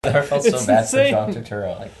never felt so It's bad insane. for John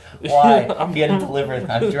Turturro. Like, why? I'm getting delivered.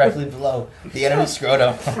 I'm directly below the enemy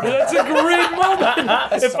scrotum. That's a great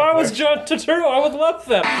moment. If I was John Turturro, I would love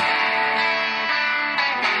that.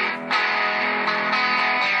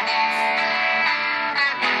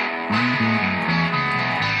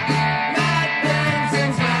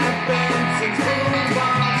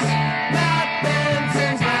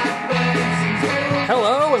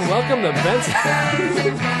 Hello and welcome to Benson.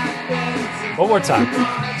 One more time.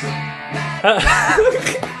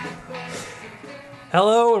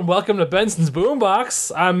 Hello and welcome to Benson's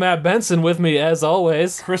Boombox. I'm Matt Benson. With me, as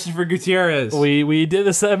always, Christopher Gutierrez. we did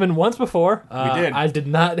the 7 once before. We did. I did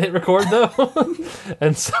not hit record though,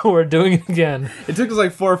 and so we're doing it again. It took us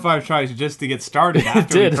like 4 or 5 tries just to get started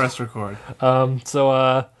after we did. pressed record. I'm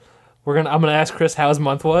gonna ask Chris how his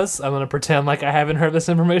month was. I'm gonna pretend like I haven't heard this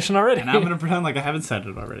information already. And I'm going to pretend like I haven't said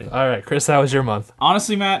it already. All right, Chris, how was your month?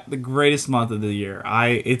 Honestly, Matt, the greatest month of the year.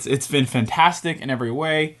 It's been fantastic in every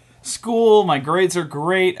way. School, my grades are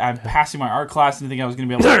great. I'm passing my art class. Didn't think I was going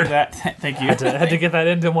to be able to do that. Thank you. Had to get that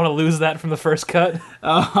in. Didn't want to lose that from the first cut.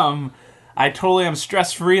 I totally am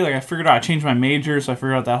stress-free. Like, I figured out I changed my major, so I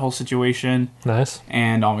figured out that whole situation. Nice.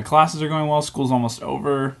 And all my classes are going well. School's almost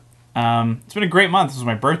over. It's been a great month. This was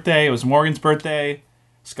my birthday. It was Morgan's birthday.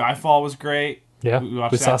 Skyfall was great. Yeah, We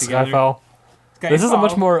watched we saw that together. Skyfall. This is a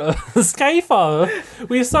much more Skyfall.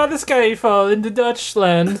 We saw the Skyfall in the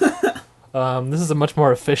Dutchland. This is a much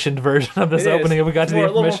more efficient version of this It is. opening, and we got to the A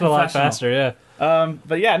little more information a lot professional. faster. Yeah.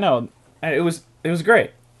 But yeah, no, it was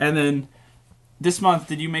great. And then this month,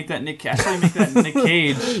 did you make that Nick? I saw you make that Nick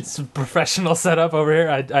Cage. It's a professional setup over here.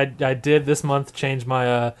 I did this month change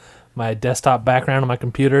my my desktop background on my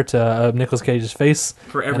computer to Nicolas Cage's face.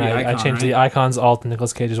 For every and I icon, changed the right? icons all to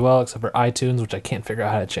Nicolas Cage as well, except for iTunes, which I can't figure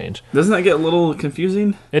out how to change. Doesn't that get a little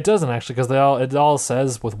confusing? It doesn't actually, because it all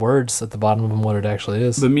says with words at the bottom of them what it actually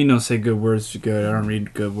is. But me no say good words good. I don't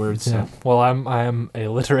read good words. So. Yeah. Well, I am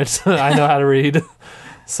illiterate. I know how to read,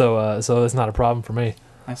 so it's not a problem for me.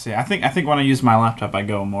 I see. I think when I use my laptop, I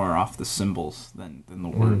go more off the symbols than the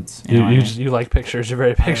words. You know what I mean? You like pictures. You're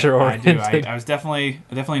very picture I oriented. do. I was definitely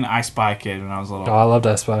an I Spy kid when I was little. Oh, I loved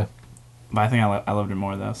I Spy. But I think I loved it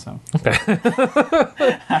more though. So Okay.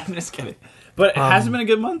 I'm just kidding. But it hasn't been a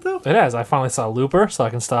good month though. It has. I finally saw Looper, so I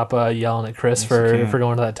can stop yelling at Chris Yes, you can. for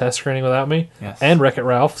going to that test screening without me. Yes. And Wreck-It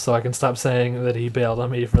Ralph, so I can stop saying that he bailed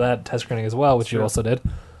on me for that test screening as well, which you Sure. also did.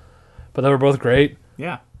 But they were both great.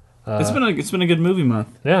 Yeah. It's been a good movie month.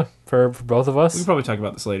 Yeah, for both of We us. can probably talk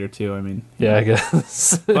about this later too. I mean, Yeah, I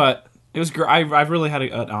guess. but it was great. I've really had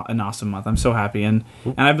an awesome month. I'm so happy, and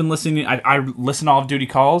I've been listening. I listen to All of Duty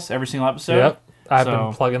calls every single episode. Yep. I've So-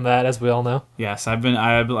 been plugging that, as we all know. Yes, I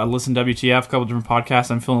listened to WTF, a couple different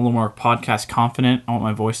podcasts. I'm feeling a little more podcast confident. I want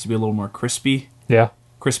my voice to be a little more crispy, Yeah.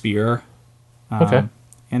 crispier. Okay.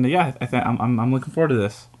 And yeah, I'm looking forward to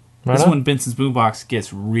this. Right This is on. when Benson's Boombox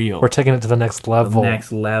gets real. We're taking it to the next level.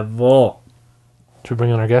 Next level. Should we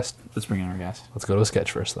bring in our guest? Let's bring in our guest. Let's go to a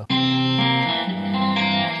sketch first, though.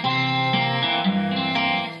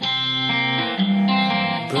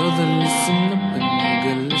 Brother, listen up and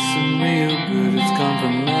nigga, listen real good. It's come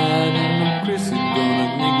from Matt and I'm Chris is gonna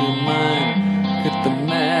make your mind. Hit the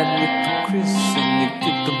Matt with the Chris and you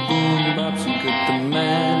get the boom bops. You get the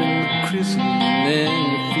Matt and the Chris and then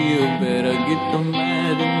you feel better. Get the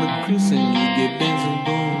Matt and the Chris and you get Benson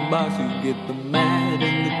boom box. You get the Matt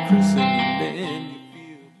and the Chris and then you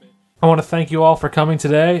feel better. I want to thank you all for coming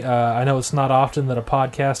today. I know it's not often that a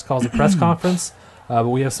podcast calls a press conference, but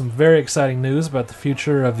we have some very exciting news about the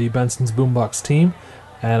future of the Benson's Boombox team,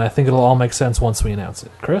 and I think it'll all make sense once we announce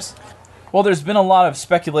it. Chris? Well, there's been a lot of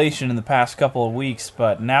speculation in the past couple of weeks,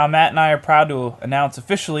 but now Matt and I are proud to announce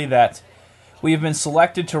officially that we have been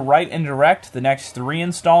selected to write and direct the next 3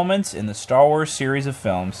 installments in the Star Wars series of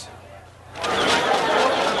films.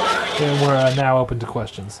 And we're now open to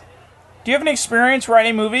questions. Do you have any experience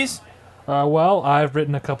writing movies? Well, I've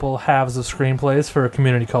written a couple halves of screenplays for a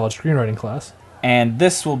community college screenwriting class. And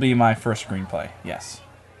this will be my first screenplay, yes.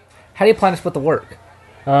 How do you plan to split the work?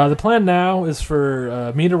 The plan now is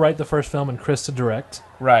for me to write the first film and Chris to direct.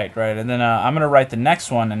 Right. And then I'm going to write the next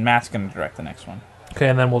one, and Matt's going to direct the next one. Okay,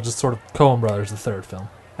 and then we'll just sort of Coen Brothers the third film.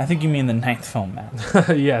 I think you mean the 9th film,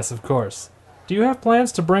 Matt. Yes, of course. Do you have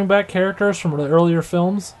plans to bring back characters from the earlier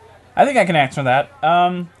films? I think I can answer that.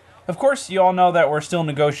 Of course, you all know that we're still in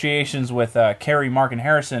negotiations with Carrie, Mark, and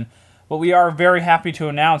Harrison, but we are very happy to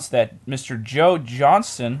announce that Mr. Joe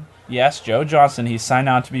Johnston, yes, Joe Johnston, he's signed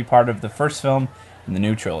on to be part of the first film in the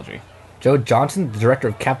new trilogy. Joe Johnson, the director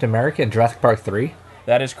of Captain America and Jurassic Park 3?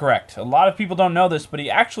 That is correct. A lot of people don't know this, but he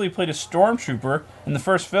actually played a stormtrooper in the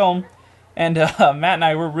first film, And Matt and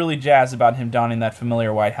I were really jazzed about him donning that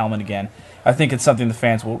familiar white helmet again. I think it's something the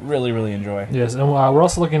fans will really, really enjoy. Yes, and we're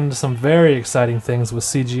also looking into some very exciting things with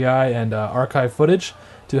CGI and archive footage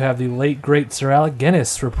to have the late, great Sir Alec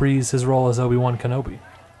Guinness reprise his role as Obi-Wan Kenobi.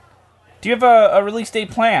 Do you have a release date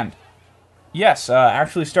planned? Yes,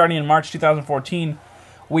 actually starting in March 2014,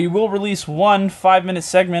 we will release one 5-minute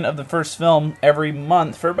segment of the first film every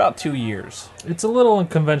month for about 2 years. It's a little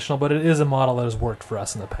unconventional, but it is a model that has worked for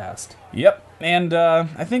us in the past. Yep, and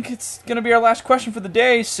I think it's going to be our last question for the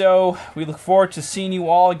day, so we look forward to seeing you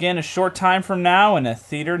all again a short time from now in a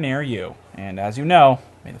theater near you. And as you know,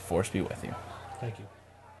 may the Force be with you. Thank you.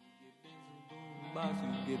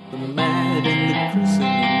 You get the mad and the Chris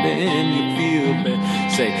and then you feel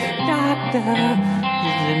bad. Say, doctor,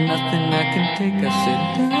 is there nothing I can take? I said,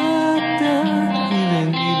 doctor, you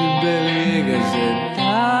need a bellyache. I said,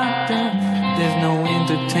 doctor, there's no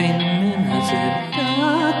entertainment. I said,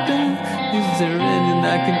 doctor, is there anything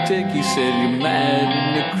I can take? He said, you're mad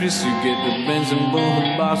and the Chris. You get the Benson Boom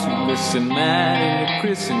and Boss. You listen mad and the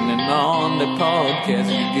Chris. And then on the podcast,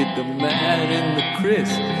 you get the mad and the Chris.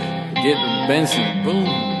 Get the Benson Boom.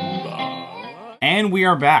 And we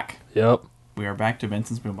are back. Yep. We are back to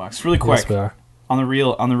Benson's Boombox. Really quick. Yes, we are. On the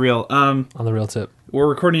real. On the real tip. We're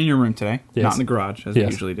recording in your room today, Yes. not in the garage as we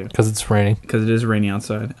usually do, Because it's raining. because it is rainy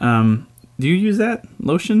outside. Do you use that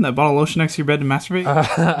bottle of lotion next to your bed to masturbate?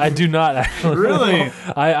 I do not actually. Really?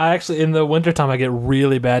 I actually, in the wintertime, I get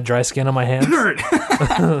really bad dry skin on my hands.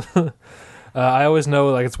 I always know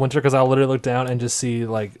like it's winter because I'll literally look down and just see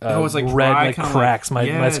like, it's like red dry, like kinda cracks.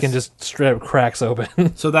 like- My skin Yes. just straight up cracks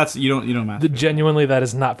open. So that's you don't masturbate. Genuinely, that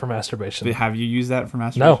is not for masturbation. Have you used that for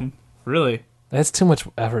masturbation? Really? It's too much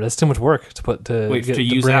effort. It's too much work to put to Wait, get, to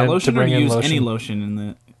use bring that in, lotion to or bring to in use lotion. any lotion in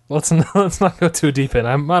the? Let's not go too deep in.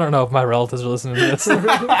 I don't know if my relatives are listening to this.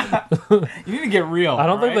 You need to get real. I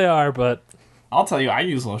don't think they are, but I'll tell you, I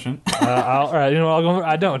use lotion. all right. You know, I'll go.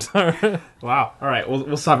 I don't. Wow. All right,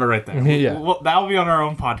 we'll stop it right there. Yeah. That'll be on our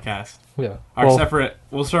own podcast. Yeah. Our separate.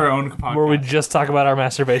 We'll start our own podcast. where we just talk about our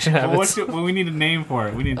masturbation Well, habits. we need a name for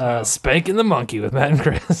it. We need. Spanking the Monkey with Matt and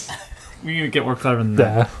Chris. We need to get more clever than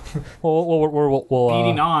that. Yeah. We'll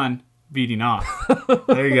Beating on, beating off.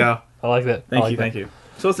 There you go. I like that. Thank you.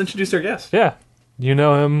 So let's introduce our guest. Yeah. You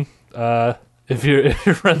know him. If you're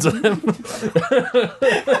friends with him.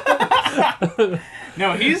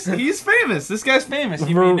 No, he's famous. This guy's famous.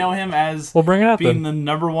 You may know him as We'll bring it out being then.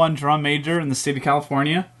 the #1 drum major in the state of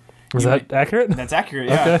California. Is that accurate? That's accurate.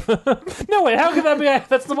 Yeah. No, wait. How could that be?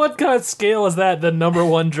 That's the what kind of scale is that? The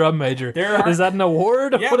 #1 drum major. Is that an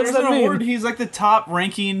award? Yeah, What does there's that an mean? award. He's like the top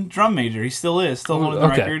ranking drum major. He still is. Still holding the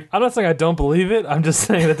Okay. record. I'm not saying I don't believe it. I'm just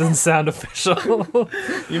saying that doesn't sound official.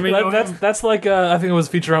 You may know him. That's like I think it was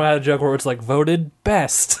Futurama had a joke where it's like voted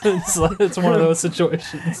best. It's one of those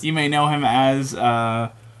situations. You may know him as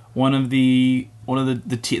one of the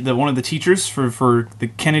teachers for the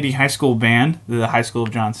Kennedy High School band, the High School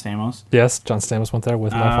of John Stamos. Yes, John Stamos went there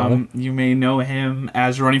with my father. You may know him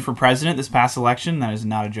as running for president this past election. That is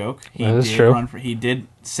not a joke. That is true. He did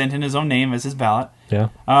send in his own name as his ballot. Yeah.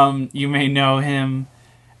 You may know him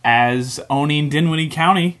as owning Dinwiddie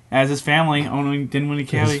County, as his family owning Dinwiddie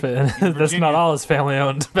County. That's not all his family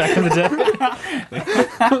owned back in the day.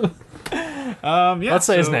 Yeah, Let's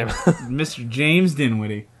say his name. Mr. James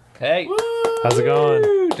Dinwiddie. Hey, How's it going?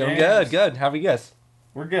 doing James. good. How are you guys?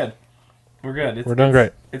 We're good. We're doing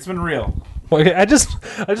great. It's been real. Okay, I just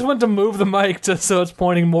went to move the mic so it's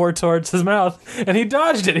pointing more towards his mouth, and he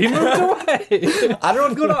dodged it. He moved away. I don't know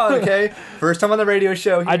what's going on. Okay, first time on the radio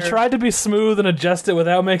show. Here. I tried to be smooth and adjust it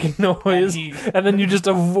without making noise, and then you just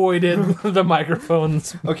avoided the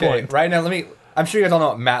microphone's Okay, point. right now I'm sure you guys all know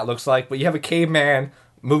what Matt looks like, but you have a caveman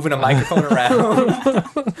moving a microphone around.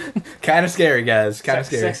 Kind of scary, guys. Kind of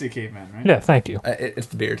scary. Sexy caveman, right? Yeah, thank you. It's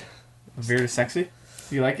the beard. Beard is sexy.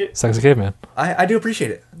 Do you like it? Sexy caveman. I do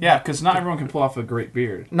appreciate it. Yeah, because not everyone can pull off a great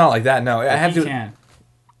beard. Not like that. No, I have He to. can.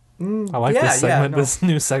 I like Yeah, this segment. no. This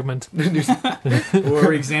new segment.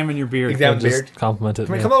 Or examine your beard. Examine the Just beard. compliment it.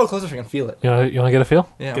 Come yeah. a little closer so I can feel it. You want to get a feel?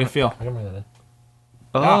 Yeah. Get a feel. I can bring that in.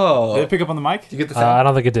 Oh, Did it pick up on the mic? you get the I sound.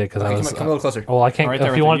 don't think it did because Okay, I was. come a little closer. Well, I can't. Right there,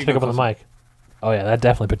 if right you there. wanted You to pick go up on the mic. Oh yeah, that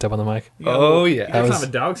definitely picked up on the mic. Oh yeah, You got was- a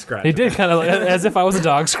dog scratch. He did kind of as if I was a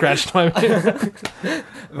dog scratched my.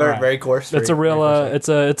 very coarse. It's a real. It's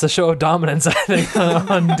a show of dominance, I think,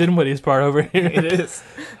 on Dinwiddie's part over here. It is.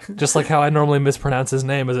 Just like how I normally mispronounce his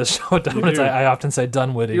name as a show of dominance, do. I often say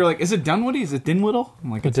Dunwiddy. You're like, is it Dunwoody? Is it Dinwiddle?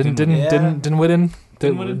 I'm like, it's Dinwiddie. Yeah.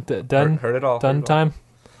 Dinwidden. Dun Heard it all. Dun time.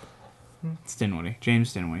 It's Dinwiddie.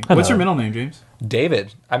 James Dinwiddie. Hello. What's your middle name, James?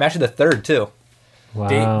 David. I'm actually the third too.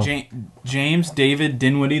 Wow. James David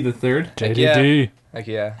Dinwiddie the third. JDD. Heck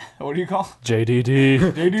yeah. What do you call?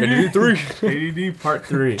 JDD. JDD 3. JDD Part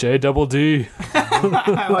 3. J double D.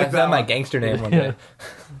 I like Is that that my one. gangster name one day?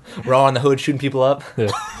 We're all on the hood shooting people up. Yeah.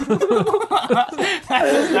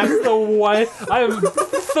 That's the white. I am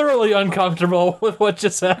thoroughly uncomfortable with what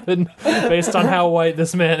just happened based on how white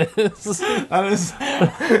this man is.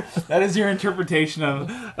 That is your interpretation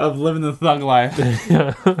of living the thug life.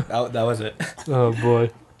 That was it. Oh boy.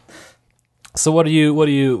 So what are you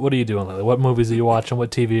doing lately? What movies are you watching?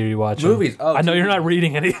 What TV are you watching? Movies. Oh, I know TV. you're not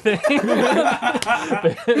reading anything. We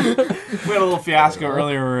had a little fiasco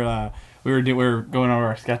earlier where we were going over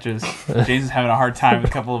our sketches. James is having a hard time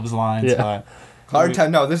with a couple of his lines. Yeah. But Hard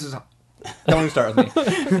time. No, this is. Don't even start with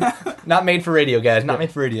me. Not made for radio, guys. Not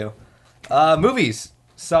made for radio. Movies.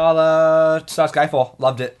 Saw Skyfall.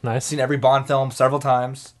 Loved it. Nice. Seen every Bond film several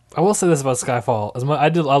times. I will say this about Skyfall. I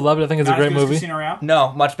loved it. I think it's a not great as good as movie. Casino Royale?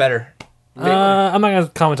 No, much better. I'm not going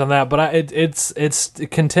to comment on that, but it's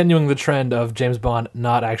continuing the trend of James Bond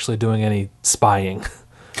not actually doing any spying.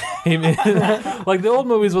 Like the old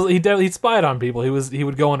movies he spied on people. He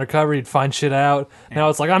would go undercover. He'd find shit out. Now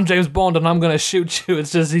it's like I'm James Bond and I'm gonna shoot you.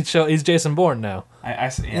 It's just he's Jason Bourne now,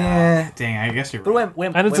 Yeah. Dang, I guess you're But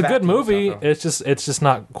right. and it's a back good to movie. stuff, though. It's just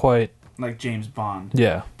not quite. Like James Bond.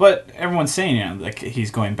 Yeah, But everyone's saying, like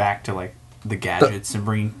he's going back to like the gadgets and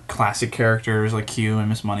bringing classic characters like Q and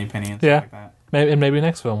Miss Moneypenny and stuff Yeah. like that. maybe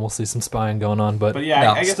next film we'll see some spying going on, but yeah,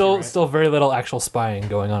 No. I guess you're right. still very little actual spying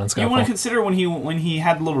going on in You want to Skyfall. consider when he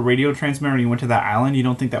had the little radio transmitter and he went to that island? You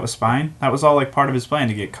don't think that was spying? That was all like part of his plan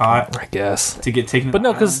to get caught, I guess, to get taken. To but the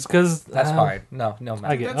no, because That's fine. No, Matt.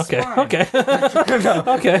 I get That's okay, fine. okay, No,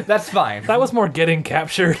 okay. that's fine. That was more getting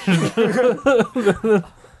captured.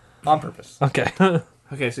 On purpose. Okay.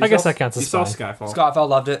 Okay, so I guess that counts as You saw spying. Skyfall. Skyfall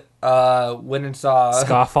loved it. Went and saw.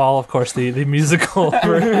 Skyfall, of course, the musical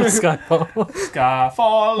version of Skyfall.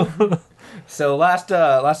 Skyfall. So last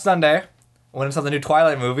Sunday, went and saw the new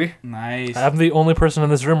Twilight movie. Nice. I'm the only person in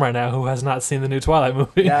this room right now who has not seen the new Twilight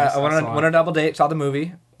movie. Yeah, Yes, I went I on, saw went it. on a double date, saw the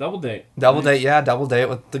movie. Double date. Double date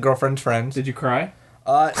with the girlfriend's friends. Did you cry?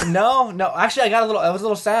 No. Actually, I was a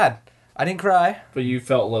little sad. I didn't cry. But you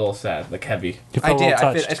felt a little sad, like heavy. You I felt a did.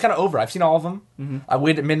 little touched. It's kind of over. I've seen all of them. Mm-hmm. I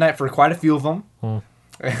waited at midnight for quite a few of them.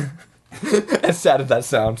 As sad as that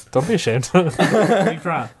sounds. Don't be ashamed. You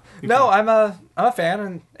cry. No, I'm a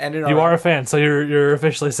fan and it You are a fan, so you're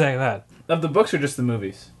officially saying that. Of the books or just the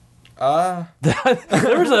movies?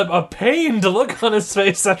 There was a pain to look on his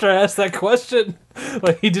face after I asked that question.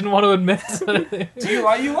 Like he didn't want to admit anything. Do you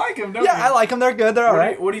like them? Don't Yeah, you? I like them. They're good. They're all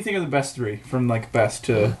right. What do you think of the best three? From like best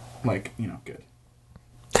to like good.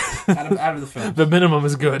 out of the film. The minimum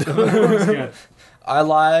is good. Good. I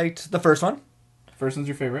liked the first one. First one's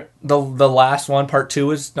your favorite. The last one, part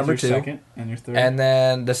 2, is number your 2. Second and your third. And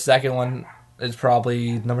then the second one is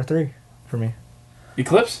probably number 3 for me.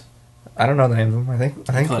 Eclipse. I don't know the names of them. I think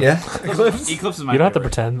Eclipse. yeah. Eclipse. Eclipse is my You don't have to favorite.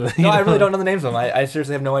 pretend. That, No, I really don't know the names of them. I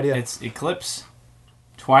seriously have no idea. It's Eclipse,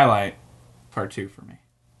 Twilight, Part 2 for me.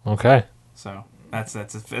 Okay. So that's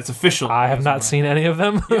official. I have not seen any of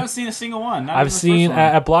them. You haven't seen a single one. Not even I've the first seen one.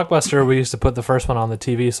 at Blockbuster we used to put the first one on the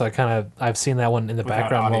TV, so I've seen that one in the Without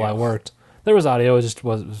background while I audio. worked. There was audio, it just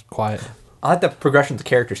was quiet. I like the progression of the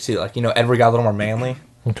characters too. Like, Edward got a little more manly,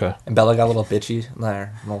 Okay. and Bella got a little bitchy.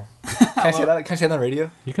 There. Well, can I say that? Can I say that on the radio?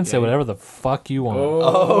 You can say whatever the fuck you want.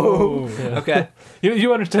 Oh. Yeah. Okay.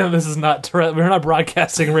 You understand this is not we're not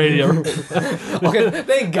broadcasting radio. Okay.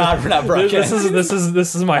 Thank God we're not broadcasting.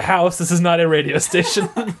 this is my house. This is not a radio station.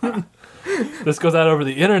 This goes out over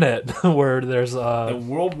the internet where there's the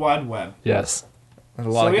World Wide Web. yes. There's a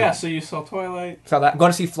lot So of yeah, good- so you saw Twilight. Saw that. I'm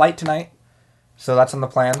going to see Flight tonight. So that's on the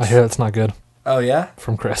plans. I hear that's not good Oh yeah.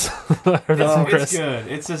 from Chris. I heard that from It's Chris. good.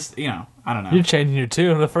 It's just I don't know. You're changing your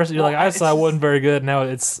tune. The first you're Well, like I it's saw it just- wasn't very good. Now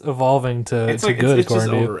it's evolving to it's to like good it's just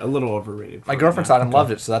according to you. a little overrated. My for girlfriend me saw now. it and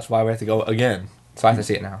loved it, so that's why we have to go again. So I have to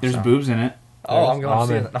see it now. There's so. boobs in it. Oh, I'm going to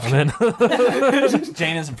see in. it. I'm in.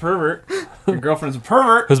 Jane is a pervert. Your girlfriend's a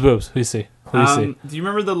pervert. Who's boobs? Who you see? Who you see? Do you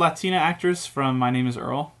remember the Latina actress from My Name Is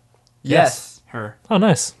Earl? Yes. Her. Oh,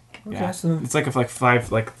 nice. Yeah. so-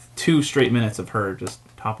 It's like 2 straight minutes of her just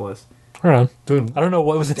topless. Right on. Dude. I don't know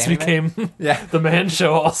what was it Standing became Yeah. the man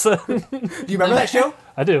show. Also, Do you remember that show?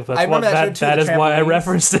 I do. That's I what remember that show too, that the is why I trampolines.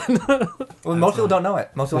 referenced it. Well, most people don't know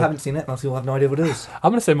it. Most people haven't seen it. Most people have no idea what it is.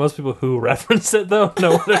 I'm gonna say most people who reference it though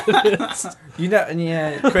know what it is.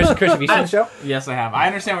 Yeah. Chris, have you seen the show? Yes, I have. I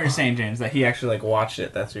understand what you're saying, James. That he actually watched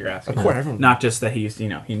it. That's what you're asking. Of course, everyone- Not just that he's he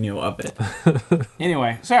knew of it.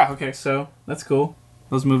 Anyway, so yeah, okay, so that's cool.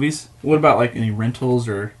 Those movies. What about any rentals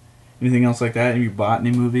or anything else like that? Have you bought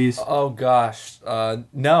any movies? Oh gosh,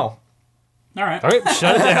 no. All right. All right,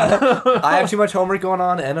 shut it down. I have too much homework going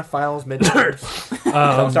on and a finals midterms.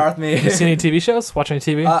 Don't start with me. You see any TV shows? Watch any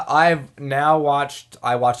TV? I've now watched.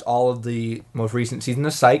 I watched all of the most recent season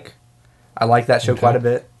of Psych. I like that show quite a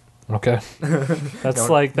bit. Okay. That's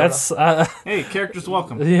No, that's Hey, characters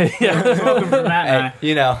welcome. yeah. Welcome from Matt and I. Hey,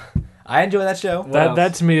 you know, I enjoy that show.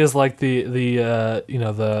 That to me is like the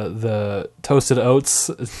toasted oats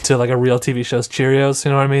to like a real TV show's Cheerios.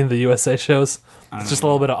 You know what I mean? The USA shows. It's just a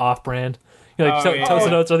little bit of off-brand. You know, like Oh, yeah.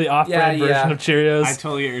 toasted oats are the off-brand Yeah, version yeah. of Cheerios. I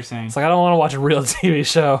totally get what you're saying. It's like I don't want to watch a real TV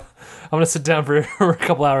show. I'm gonna sit down for a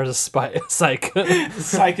couple hours of psych.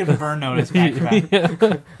 Psych and Burn Notice back to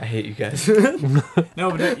back. I hate you guys.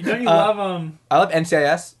 No, but don't you love I love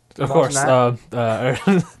NCIS. Of I'm course. watching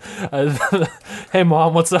that. Hey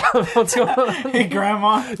mom, what's up? What's going on? Hey,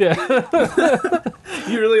 Grandma? Yeah.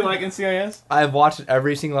 You really like NCIS? I've watched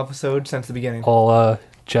every single episode since the beginning. Old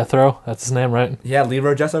Jethro, that's his name, right? Yeah,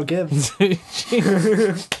 Leroy Jesso Gibbs.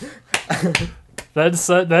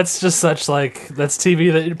 That's just such like that's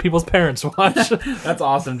TV that people's parents watch. That's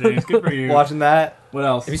awesome, James. Good for you. Watching that. What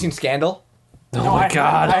else? Have you seen Scandal? Oh my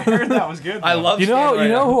god. I heard that was good. I though. love You know Scandal right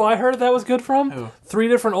now. who I heard that was good from? Who? 3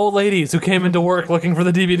 different old ladies who came into work looking for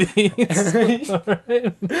the DVDs.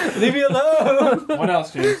 Leave me alone. What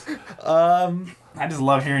else, James? I just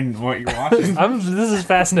love hearing what you're watching. This is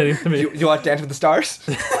fascinating to me. you watch Dance with the Stars?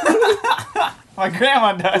 My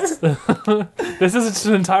grandma does. This is just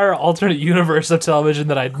an entire alternate universe of television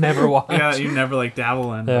that I'd never watched. Yeah, you never like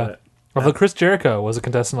dabble in. Yeah. But Although Chris Jericho was a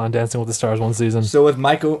contestant on Dancing with the Stars one season. So with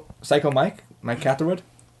Psycho Mike Catherwood,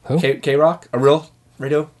 Who? K-Rock, a real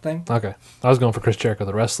radio thing. Okay. I was going for Chris Jericho,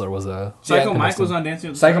 the wrestler, was a... Psycho Yeah, Mike was on Dancing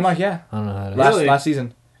with the Psycho Stars? Mike, yeah, I don't know how to... Really? last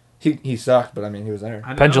season. He sucked, but I mean he was there. I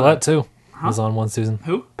didn't Penn know Jillette, that. too, was on one season.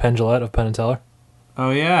 Who? Penn Jillette of Penn and Teller. Oh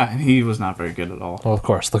yeah, he was not very good at all. Well, of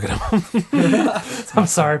course, look at him. I'm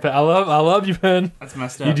sorry, Penn. I love you, Penn. That's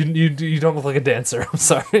messed You up. you don't look like a dancer. I'm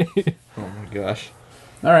sorry. Oh my gosh.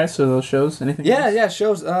 All right, so those shows. Anything? Yeah,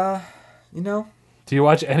 shows. You know, Do you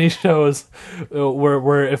watch any shows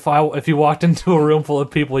where if you walked into a room full of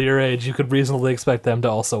people your age, you could reasonably expect them to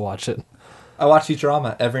also watch it? I watch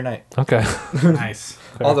Futurama every night. Okay. Nice.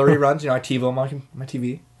 All the reruns. You know, I TiVo my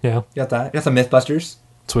TV. Yeah. You got that. You got some MythBusters.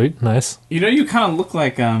 Sweet. Nice. You know, you kind of look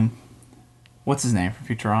like what's his name from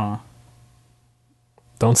Futurama?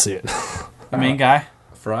 Don't see it. The main guy.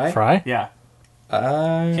 Fry. Fry? Yeah.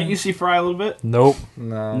 Can't you see Fry a little bit? Nope.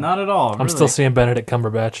 No. Not at all. I'm still seeing Benedict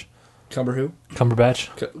Cumberbatch. Cumber who?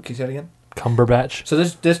 Cumberbatch. Can you say it again? Cumberbatch. So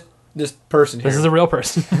this person here This is a real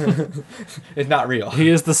person. is not real. He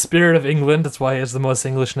is the spirit of England. That's why he has the most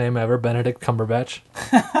English name ever, Benedict Cumberbatch.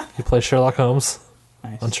 He plays Sherlock Holmes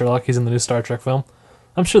Nice. on Sherlock. He's in the new Star Trek film.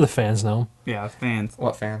 I'm sure the fans know him. Yeah, fans.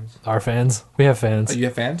 What fans? Our fans. We have Oh, fans. you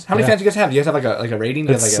have fans? How many Yeah. fans do you guys have? Do you guys have like a rating? Do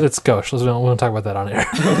you have It's like a, it's gauche. We don't talk about that on air.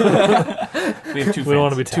 We have two. We don't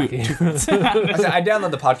want to be fans. tacky. I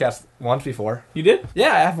downloaded the podcast once before. You did?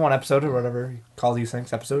 Yeah, I have one episode or whatever you call these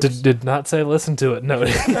things episodes. Did not say listen to it. No,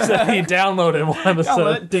 he said he downloaded one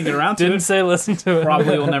episode. Didn't get around to Didn't it. say listen to it.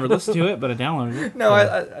 Probably will never listen to it, but I downloaded it. No,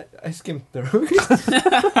 I skimmed through.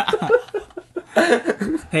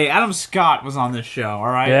 Hey, Adam Scott was on this show. All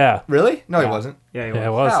right. Yeah. Really? No, he wasn't. Yeah, he was. Yeah,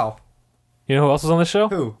 it was. How? You know who else was on this show?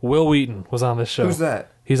 Who? Will Wheaton was on this show. Who's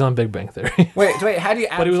that? He's on Big Bang Theory. Wait, how do you?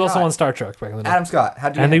 But he was also on Star Trek back in the day. Adam Scott. How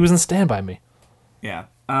do you? And he was in Stand By Me. Yeah.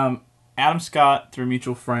 Adam Scott through a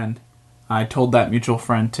mutual friend. I told that mutual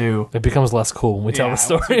friend too. It becomes less cool when we tell Yeah, the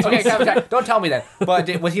story. Okay, don't tell me that. But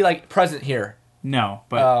was he like present here? No,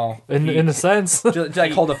 but Oh, in a sense. did you,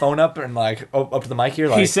 like hold the phone up and like up to the mic here?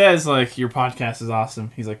 Like he says like your podcast is awesome.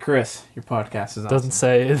 He's like, Chris, your podcast is awesome. Doesn't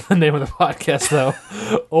say the name of the podcast though,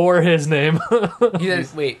 or his name. he said,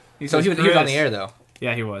 wait. He So says, he was on "Chris." the air though.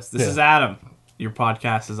 Yeah, he was. This Yeah. is Adam. Your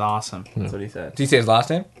podcast is awesome. That's what he said. Did he say his last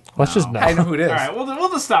name? Let's just I know know. who it is. All right, we'll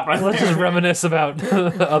just stop right Let's there. just reminisce about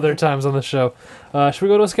other times on the show. Should we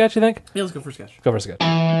go to a sketch? You think? Yeah, let's go for a sketch. Go for a sketch.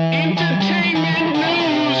 Entertainment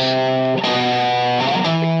news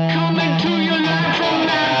coming to you live from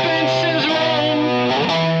Matt Benson's room.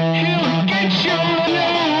 He'll get you the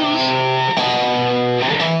news.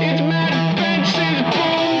 It's Matt Benson's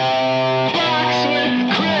boom box with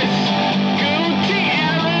Chris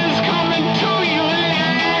Gutierrez coming to you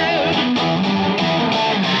live.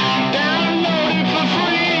 Download it for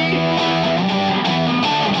free,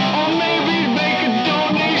 or maybe make a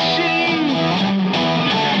donation.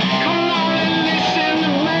 Come on and listen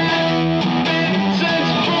to Matt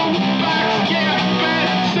Benson's boombox. Yeah,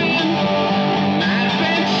 Benson. Matt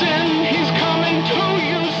Benson, he's coming to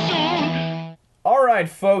you soon. All right,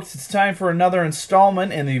 folks, it's time for another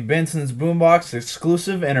installment in the Benson's Boombox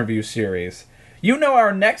exclusive interview series. You know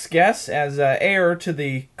our next guest as heir to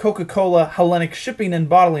the Coca-Cola Hellenic shipping and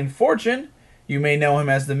bottling fortune. You may know him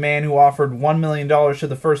as the man who offered $1 million to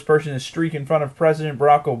the first person to streak in front of President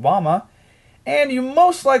Barack Obama. And you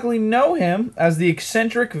most likely know him as the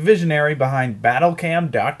eccentric visionary behind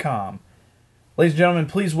Battlecam.com. Ladies and gentlemen,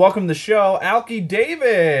 please welcome to the show, Alki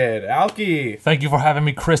David. Alki. Thank you for having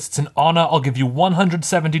me, Chris. It's an honor. I'll give you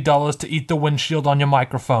 $170 to eat the windshield on your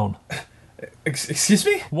microphone. Excuse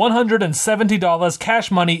me? $170 cash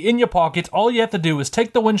money in your pocket. All you have to do is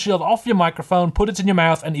take the windshield off your microphone, put it in your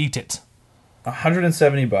mouth, and eat it.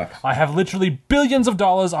 $170. I have literally billions of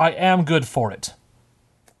dollars. I am good for it.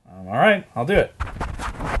 All right, I'll do it.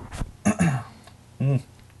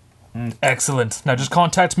 Excellent. Now just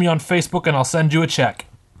contact me on Facebook and I'll send you a check.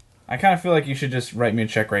 I kind of feel like you should just write me a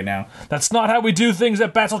check right now. That's not how we do things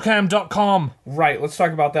at Battlecam.com. Right, let's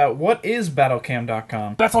talk about that. What is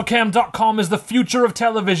Battlecam.com? Battlecam.com is the future of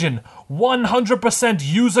television. 100%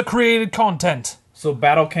 user-created content. So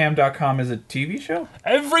Battlecam.com is a TV show?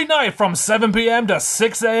 Every night from 7 p.m. to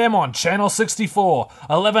 6 a.m. on Channel 64.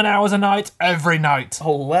 11 hours a night, every night.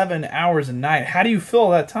 11 hours a night. How do you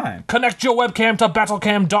fill that time? Connect your webcam to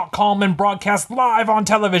Battlecam.com and broadcast live on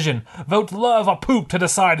television. Vote love or poop to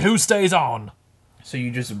decide who stays on. So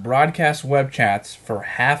you just broadcast web chats for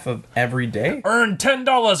half of every day? Earn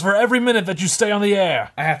 $10 for every minute that you stay on the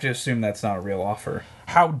air. I have to assume that's not a real offer.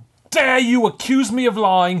 How dare you accuse me of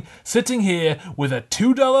lying, sitting here with a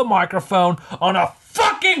 $2 microphone on a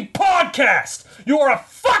fucking podcast? You are a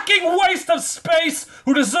fucking waste of space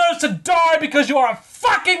who deserves to die because you are a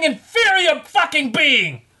fucking inferior fucking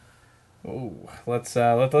being. Ooh, let's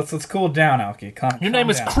cool down, Alki. Your name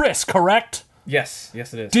is Chris, correct? Yes,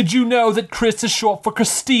 it is. Did you know that Chris is short for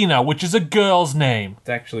Christina, which is a girl's name? It's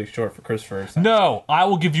actually short for Christopher. No, I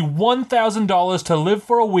will give you $1,000 to live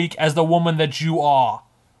for a week as the woman that you are.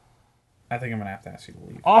 I think I'm going to have to ask you to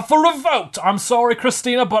leave. Offer a vote! I'm sorry,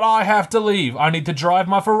 Christina, but I have to leave. I need to drive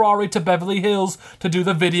my Ferrari to Beverly Hills to do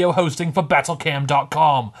the video hosting for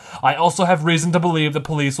Battlecam.com. I also have reason to believe the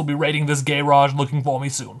police will be raiding this garage looking for me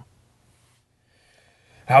soon.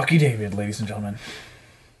 Alki David, ladies and gentlemen.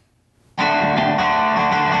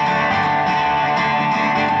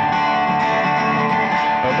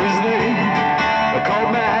 A busy, a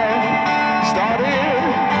cold man started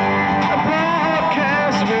a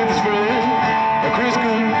broadcast with his friend, a Chris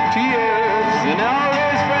Gutierrez, and all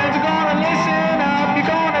his friends are gonna listen up. You're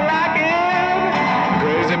gonna like it.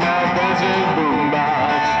 Crazy Matt Benson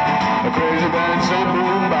boombox, a crazy Benson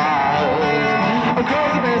boombox, a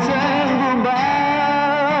crazy Benson boombox.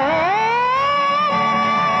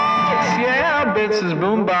 Yeah, Benson's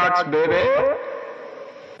boombox, baby.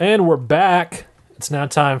 And we're back. It's now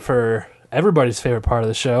time for everybody's favorite part of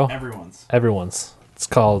the show. Everyone's. It's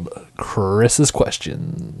called Chris's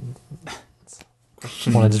Question.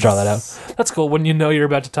 Wanted to draw that out. That's cool. When you know you're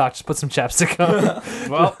about to talk, just put some chapstick on.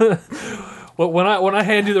 Well, when I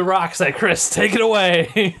hand you the rock, say, Chris, take it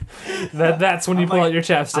away. That's when you pull out your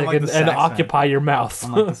chapstick like and the occupy your mouth.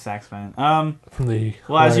 I'm like the sax fan. From the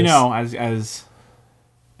Well, as you hilarious- know,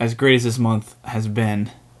 as great as this month has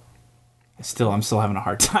been, I'm still having a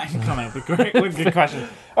hard time coming up with good questions.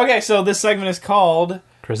 Okay, so this segment is called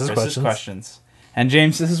Chris's Questions. And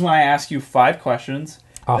James, this is when I ask you 5 questions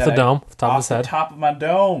Off that the dome, top of off his the head. top of my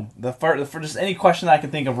dome. For just any question that I can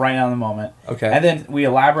think of right now in the moment. Okay. And then we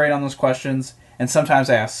elaborate on those questions, and sometimes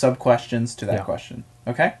I ask sub questions to that Yeah. question.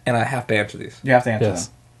 Okay? And I have to answer these. You have to answer Yes.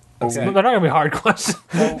 them. Okay. They're not going to be hard questions.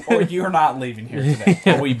 Or you're not leaving here today.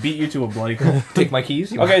 Or we beat you to a bloody pulp. Take my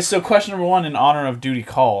keys. Okay, so question number 1 in honor of duty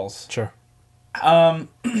calls. Sure. How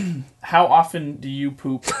often do you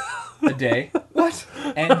poop a day? What?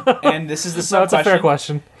 And this is the So sub that's a fair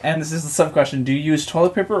question. And this is the sub question. Do you use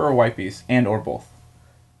toilet paper or wipes? And or both?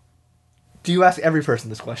 Do you ask every person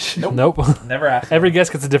this question? Nope. Never asked. Every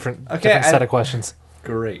guest gets a different set of questions.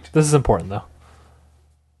 Great. This is important, though.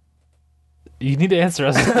 You need to answer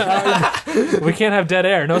us. We can't have dead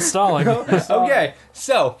air. No stalling. Okay,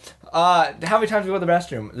 so how many times do you go to the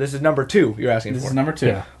restroom? This is number 2 you're asking This for. is number 2.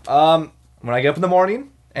 Yeah. When I get up in the morning,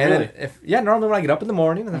 and Really? normally when I get up in the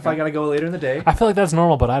morning, and if I gotta go later in the day. I feel like that's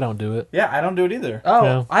normal, but I don't do it. Yeah, I don't do it either. Oh,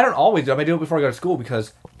 Yeah. I don't always do it. I do it before I go to school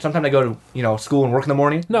because sometimes I go to school and work in the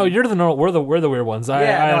morning. No, you're the normal. We're the weird ones. I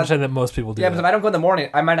Yeah, no, understand that most people do. Yeah, because if that. I don't go in the morning,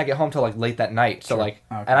 I might not get home till like late that night. So Okay.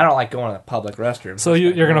 and I don't like going to the public restroom. So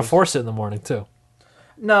you're gonna force it in the morning too.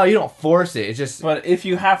 No, you don't force it. It's just But if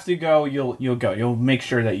you have to go, you'll go. You'll make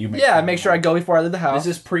sure that you make I sure make sure I go before I leave the house. Is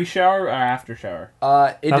this pre-shower or after shower?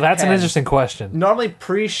 It Now that's an depends. interesting question. Normally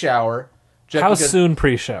pre-shower. Just How because, soon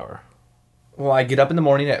pre-shower? Well, I get up in the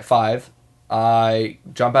morning at 5. I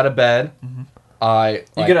jump out of bed. I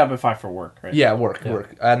You get up at 5 for work, right? Yeah, work,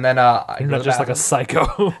 and then I You're go not to the just like a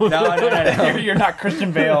bathroom. psycho. No. You're not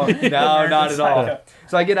Christian Bale. No, not at all.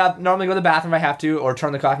 So I get up, normally go to the bathroom if I have to, or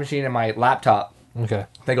turn the coffee machine in my laptop. Okay.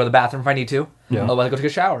 Then go to the bathroom if I need to. Yeah. Otherwise, I go take a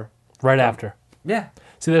shower. Right after. Yeah.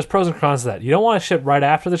 See, there's pros and cons to that. You don't want to shit right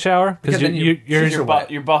after the shower because Because then you're you're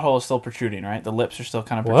wet. Your butthole is still protruding, right? The lips are still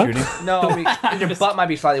kind of What? protruding. No, I mean, your butt might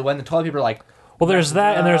be slightly wet, and the toilet paper, like, well, there's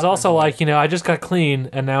that, and there's also like, I just got clean,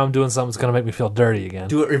 and now I'm doing something that's gonna make me feel dirty again.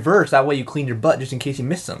 do it reverse. That way you clean your butt just in case you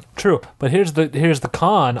miss some. True, but here's the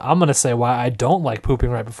con. I'm gonna say why I don't like pooping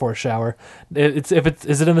right before a shower. Is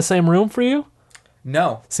it in the same room for you?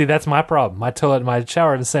 No. See, that's my problem. My toilet and my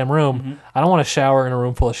shower in the same room. I don't want to shower in a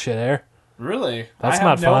room full of shit air. Really? That's I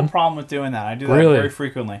have not no fun. problem with doing that. I do that Really? very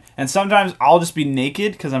frequently. And sometimes I'll just be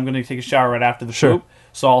naked because I'm going to take a shower right after the Sure. poop.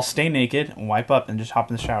 So I'll stay naked and wipe up and just hop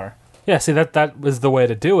in the shower. Yeah, see that was the way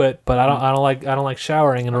to do it, but I don't like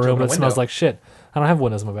showering in a room open a that smells window. like shit. I don't have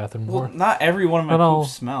windows in my bathroom Well, anymore. not every one of my Not all.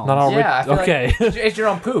 poops smells. Not all. Yeah, I feel Okay. like it's your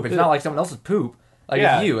own poop. It's not like someone else's poop. Like,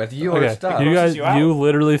 Yeah. it's you or Okay. stuff. You guys, you out. you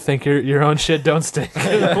literally think your own shit don't stink.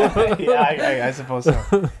 Yeah, I suppose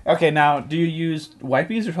so. Okay, now, do you use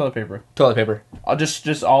wipies or toilet paper? Toilet paper.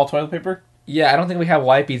 Just all toilet paper? Yeah, I don't think we have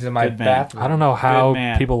wipies in my Good man. bathroom. I don't know how Good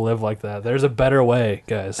man. people live like that. There's a better way,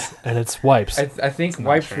 guys, and it's wipes. I think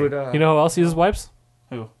wipes true. would. You know who else uses wipes?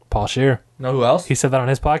 Who? Paul Shear. Know who else? He said that on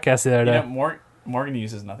his podcast the other You day. know, Morgan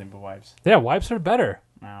uses nothing but wipes. Yeah, wipes are better.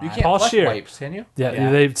 No, You I- can't Paul flush Scheer. wipes, can you? Yeah,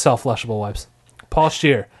 Yeah. they sell flushable wipes. Paul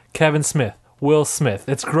Shear, Kevin Smith, Will Smith.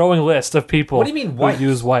 It's a growing list of people What do you mean wipes? who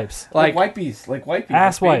use wipes. Like wipies. Like wipies.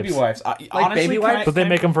 Ass like baby wipes. wipes. Honestly, baby can I- wipes? But they can I-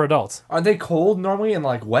 make them for adults. Are they cold normally and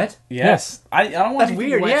like wet? Yes. I don't want That's anything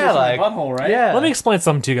weird. wet Yeah, just in like my butthole, right? Yeah. Let me explain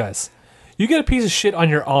something to you guys. You get a piece of shit on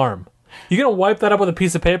your arm. You gonna wipe that up with a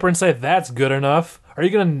piece of paper and say that's good enough? Are you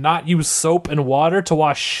gonna not use soap and water to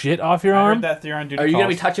wash shit off your I arm? heard that theory on duty Are you gonna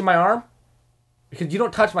be calls. touching my arm? Because you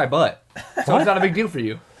don't touch my butt, so it's not a big deal for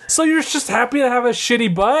you. So you're just happy to have a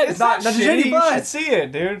shitty butt? It's not Not shitty. shitty You butt. should see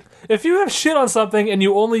it, dude. If you have shit on something and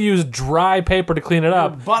you only use dry paper to clean it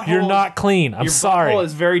up, butthole you're is- not clean. I'm Your sorry. butthole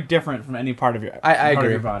is very different from any part of your I part of agree.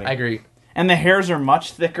 your body. I agree. And the hairs are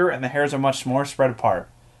much thicker, and the hairs are much more spread apart.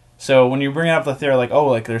 So when you bring up the theory, like, oh,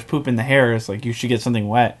 like there's poop in the hairs, like you should get something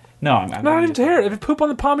wet. No, I'm not even hair. If you poop on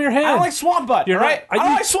the palm of your hand. I don't like swamp butt. You're right? not, I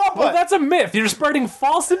don't like swamp Well, butt. that's a myth. You're spreading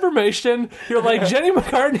false information. You're like Jenny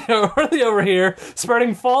McCartney early over here,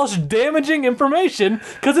 spreading false, damaging information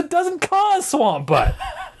because it doesn't cause swamp butt.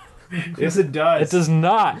 Yes, it does. It does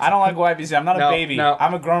not. I don't like wipies. I'm not No, a baby. no.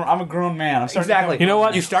 I'm a grown man. I'm starting to Exactly. become- You know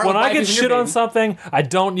what? You start when with I get wipes and shit your on baby. something, I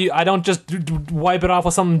don't just wipe it off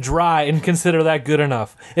with something dry and consider that good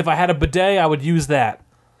enough. If I had a bidet, I would use that.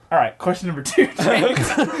 All right, question number 2.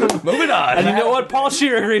 Moving on. And you know what? Paul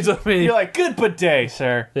Shear agrees with me. You're like, good bidet,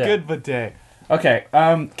 sir. Yeah. Good bidet. Okay,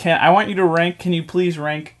 I want you to rank, can you please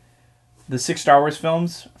rank the 6 Star Wars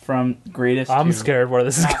films from greatest I'm to scared where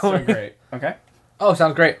this is not so going. great. Okay? Oh,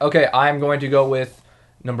 sounds great. Okay, I'm going to go with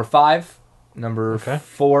number 5, number Okay.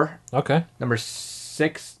 4, Okay, number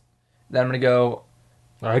 6. Then I'm gonna go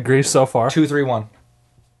I agree so far. 2, 3, 1.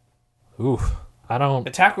 Oof, I don't.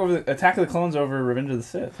 Attack of the Clones over Revenge of the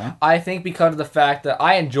Sith, huh? I think because of the fact that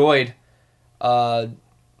I enjoyed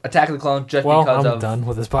Attack of the Clones just Well, because I'm of done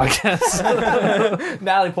with this podcast.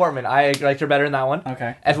 Natalie Portman. I liked her better in that one.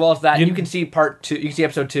 Okay. As well as that, You- you can see part 2. You can see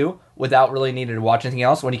episode 2 without really needing to watch anything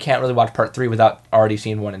else. When you can't really watch part 3 without already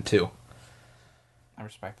seeing 1 and 2. I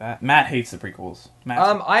respect that. Matt hates the prequels.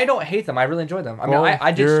 Matt's I don't hate them. I really enjoy them. I mean, Well, I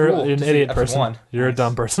did you're school an to see idiot episode person. 1. You're a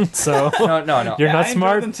dumb person. So No. you're Yeah, not I enjoyed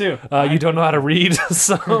smart. them too. You don't know how to read.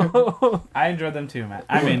 So I enjoyed them too, Matt.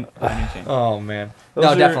 I mean change. Oh man. Those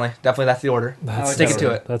No, are- definitely that's the order. that's Stick it absurd.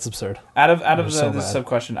 to it. That's absurd. Out of They're the so this bad. sub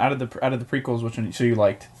question, out of the prequels, which one? So you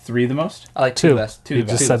liked 3 the most? I like 2 Two. best. Two He the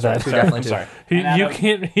just best. said that. Two Sorry, definitely I'm two. sorry. He, And out you of-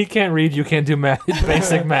 can't. He can't read. You can't do math.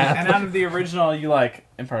 Basic math. And out of the original, you like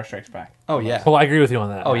Empire Strikes Back. Oh yeah. Well, I agree with you on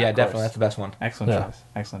that. Oh yeah, of definitely. course. That's the best one. Excellent Yeah. choice.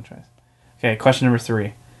 Excellent choice. Okay, question number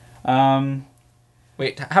 3.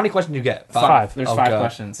 Wait, how many questions do you get? 5. There's Oh, 5 God.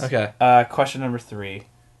 questions. Okay. Question number 3.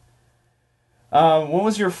 When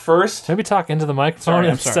was your first? Maybe talk into the microphone Sorry,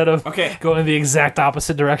 I'm instead sorry. of Okay. going the exact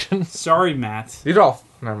opposite direction. Sorry, Matt. These are all.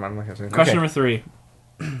 Never mind. I'm not gonna say. Question Okay.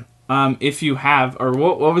 number 3. If you have, or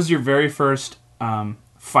what was your very first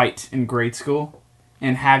fight in grade school?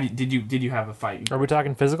 And did you have a fight? Are we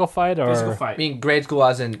talking physical fight or Physical fight. I mean, grade school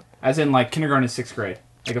as in. As in like kindergarten and 6th grade.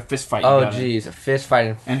 Like a fist fight. you Oh got in. geez, a fist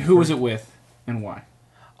fight. And who was it with and why?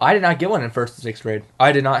 I did not get one in 1st to 6th grade.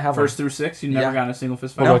 I did not have First one. through 6th, you never Yeah. got in a single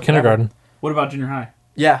fist what fight? about kindergarten? What about junior high?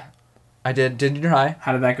 Yeah, I did junior high.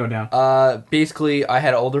 How did that go down? Basically, I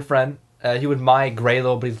had an older friend, He was my grade a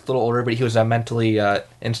little, but he's a little older. But he was mentally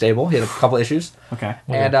unstable. He had a couple issues, Okay.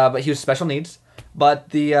 and but he was special needs. But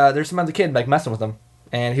there's some other kid like messing with him,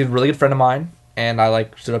 and he was a really good friend of mine. And I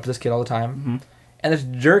like stood up to this kid all the time. Mm-hmm. And this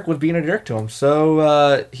jerk was being a jerk to him,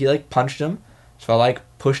 so he like punched him. So I like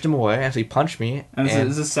pushed him away, and so he punched me. And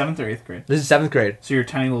is this 7th or 8th grade? This is 7th grade. So you're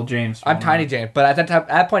tiny little James. I'm tiny James, but at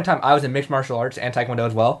that point in time, I was in mixed martial arts and taekwondo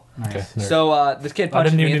as well. Nice. Okay. Nerd. So this kid I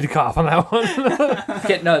punches didn't me. even need to cough on that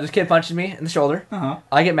one. This kid punches me in the shoulder. Uh-huh.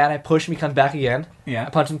 I get mad. I push him. He comes back again. Yeah. I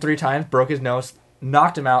punched him 3 times, broke his nose,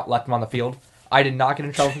 knocked him out, left him on the field. I did not get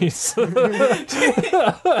in trouble. Left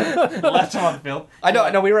him on the field. I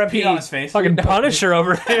know. We were at Peed PE. on his face. Fucking Punisher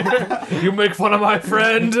over here. You make fun of my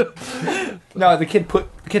friend. No, the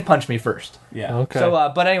kid punched me first. Yeah. Okay.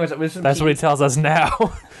 So, but anyways, it was in That's PE. what he tells us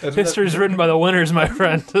now. History's written by the winners, my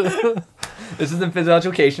friend. This is in physical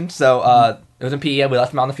education. So it was in PE. We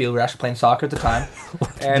left him on the field. We were actually playing soccer at the time.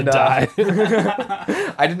 And die.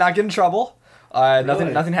 I did not get in trouble.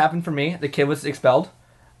 Really? Nothing happened for me. The kid was expelled.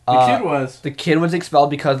 The kid was expelled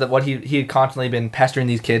because of what he had constantly been pestering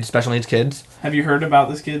these kids, special needs kids. Have you heard about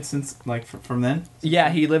this kid since, like, from then? Yeah,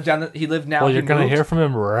 he lived now. Well, he you're going to moved. hear from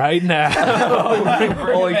him right now.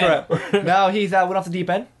 Holy crap! Now he's went off the deep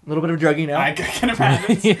end. A little bit of drugging now. I can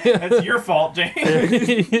imagine. That's your fault, James.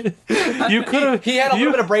 You could have. He had a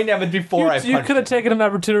little bit of brain damage before I You punched could have taken an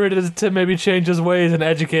opportunity to maybe change his ways and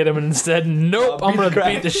educate him, and instead, nope, I'm beat going the to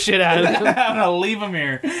crap. beat the shit out of him. I'm gonna leave him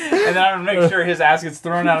here, and then I'm gonna make sure his ass gets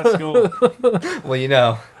thrown out of school. Well,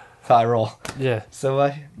 that's how I roll. Yeah.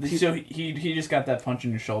 So So he just got that punch in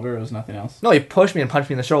your shoulder. It was nothing else. no, he pushed me and punched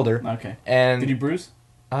me in the shoulder. Okay. And Did you bruise?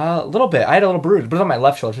 a little bit. I had a little bruise, but it was on my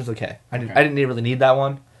left shoulder. It's okay. I didn't really need that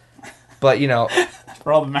one. But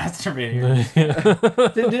For all the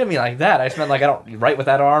masturbating. didn't mean like that. I just meant like I don't write with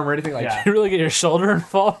that arm or anything like. Yeah. You really get your shoulder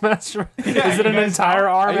involved, Master? Yeah, Is it you an guys entire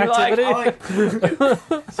arm Are you like-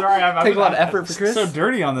 activity? Sorry, I'm Take a lot of effort for Chris. So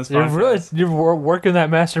dirty on this You're podcast. you're working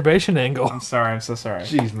that masturbation angle. I'm sorry. I'm so sorry.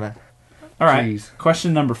 Jeez, man. All right. Jeez.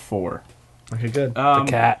 Question number 4. Okay, good. The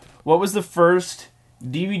cat. What was the first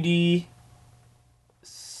DVD,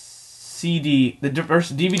 CD, the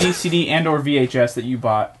first DVD, CD, and or VHS that you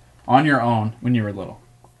bought on your own when you were little?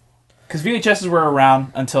 Because VHSs were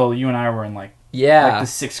around until you and I were in like Yeah. the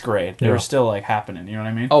 6th grade. They Yeah. were still like happening. You know what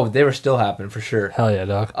I mean? Oh, they were still happening for sure. Hell yeah,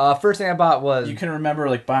 dog. First thing I bought was You can remember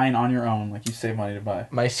like buying on your own, like you saved money to buy.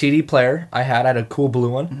 my CD player. I had a cool blue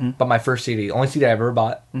one, but my first CD, only CD I ever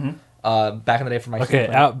bought. Back in the day for my CD Okay,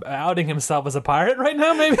 player. outing himself as a pirate right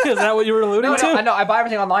now, maybe? Is that what you were alluding No, to? I know. I buy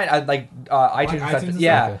everything online. I like iTunes. and stuff. iTunes and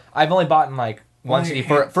Yeah, stuff? Okay. I've only bought in like one Only CD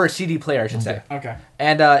hand- for a CD player, I should say. Okay.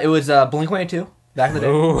 And it was Blink-182 back in the day.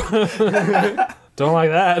 Ooh. Don't like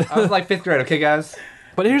that. I was in like 5th grade. Okay, guys.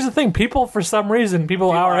 But here's the thing: people, for some reason, people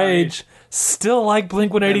our age, still like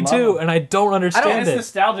Blink They 182, love 'em. and I don't And understand it's it.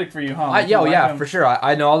 nostalgic for you, huh? Like, Yeah, you like yeah, them. for sure.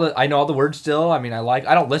 I know all the words still. I mean, I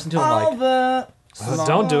don't listen to them like. the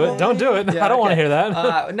Don't do it! Don't do it! Yeah, I don't want to okay. hear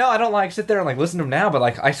that. No, I don't like sit there and like listen to them now, but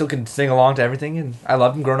like I still can sing along to everything, and I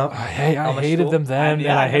loved them growing up. I Elementary hated school. them then,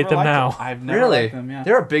 and I hate them now. I've never Oh, Really? liked them, yeah.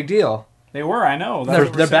 They're a big deal. They were, I know. That's They're,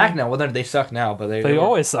 what we're they're back saying. now. Well, they suck now, but they They were-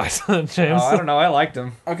 always sucked, James. Oh, I don't know. I liked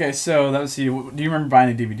them. Okay, so that was. Do you remember buying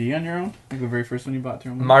a DVD on your own? Like the very first one you bought to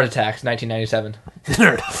remember? Mars Attacks, 1997.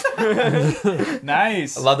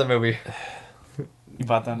 Nice. I love that movie. You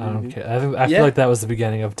bought that on I don't DVD? care. I Yeah. feel like that was the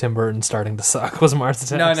beginning of Tim Burton starting to suck. Was Mars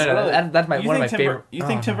Attacks? No. That's You one of my think favorite. You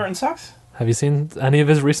think Tim Burton sucks? Have you seen any of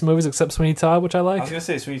his recent movies except Sweeney Todd, which I I like? was gonna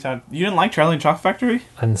say Sweetie Todd. You didn't like Charlie and Chocolate Factory?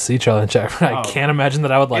 I didn't see Charlie and Chocolate. But I Oh. can't imagine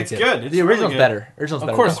that I would like It's it. good. It's The original's really good. better. Original's Of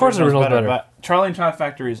better. course, the original's better. But Charlie and Chocolate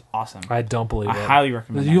Factory is awesome. I don't believe I it. highly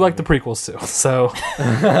recommend. You that like the movie. prequels too, so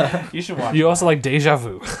You should watch. you also like Deja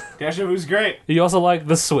Vu. Deja Vu's great. You also like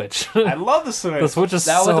The Switch. I love the Switch. The Switch is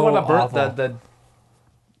That was so the one about awful. the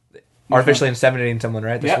artificially inseminating someone,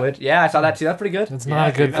 right? The Yep. Switch. Yeah, I saw that too. That's pretty good. It's Yeah, not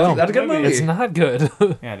a dude, good that's a- film. That's a good movie. It's not good.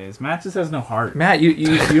 Yeah, it is. Matt just has no heart. Matt, you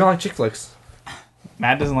don't like chick flicks.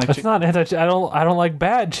 Matt doesn't like It's chick. not anti. I don't like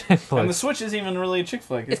bad chick And the flicks. Switch isn't even really a chick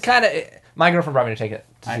flick. It's kind of. My girlfriend brought me to take it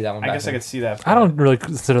to see that one. I back guess I then. could see that. I don't really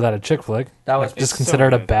consider that a chick flick. That was. It's Just so consider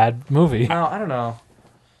it a good. bad movie. No, I don't know.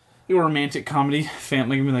 You a romantic comedy,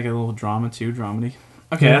 family, maybe like a little drama too, dramedy.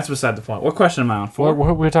 Okay, Yeah. that's beside the point. What question am I on? We're, 4?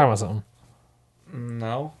 we were talking about something.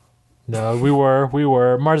 No. No, we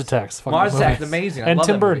were Mars Attacks. Fucking Mars movie. Attacks, amazing. I And love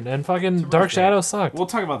Tim that Burton movie. and fucking Burton's Dark great. Shadow sucked. We'll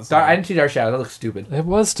talk about this. I later. didn't see Dark Shadow. That looks stupid. It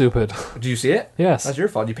was stupid. Did you see it? Yes. That's your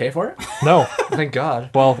fault. Did you pay for it? No. Thank God.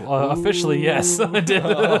 Well, officially, yes, I did.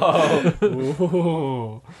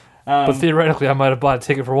 Ooh. But theoretically, I might have bought a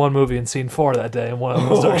ticket for one movie and seen 4 that day, and one of them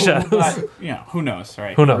was Dark Shadows. But, you know, who knows,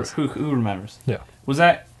 right? Who knows? Who remembers? Yeah. Was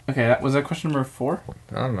that Okay, was that question number 4?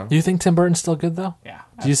 I don't know. Do you think Tim Burton's still good though? Yeah.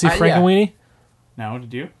 Did you see yeah. Frankenweenie? No,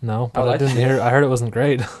 did you? No, but I liked didn't it. hear. I heard it wasn't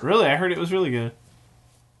great, Really? I heard it was really good.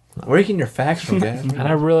 Where are you getting your facts from, guys? and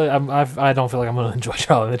I don't feel like I'm gonna enjoy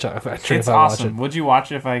Charlie and the Chocolate Factory It's if I watch awesome. it. Would you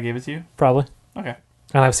watch it if I gave it to you? Probably. Okay.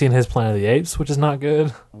 And I've seen his Planet of the Apes, which is not good.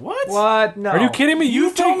 What? What? No. Are you kidding me?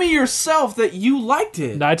 You told me yourself that you liked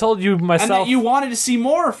it. No, I told you and myself. that you wanted to see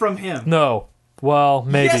more from him. No. Well,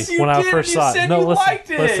 maybe Yes, you when did. I first you saw said it. No, you listen. liked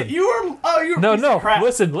it. Listen. You were you were a No, piece no. of crap.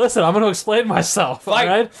 Listen. I'm going to explain myself. Fight!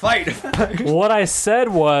 All right. Fight! What I said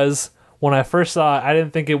was, when I first saw it, I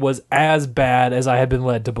didn't think it was as bad as I had been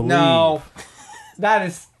led to believe. No. That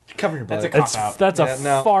is... Cover your butt. That's a It's, cop-out. that's Yeah, a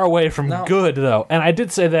no. far away from No. good, though. And I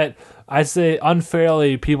did say that. I say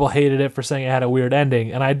unfairly, people hated it for saying it had a weird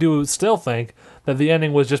ending, and I do still think that the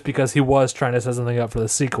ending was just because he was trying to set something up for the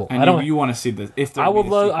sequel. And I don't. you want to see this? If there I would be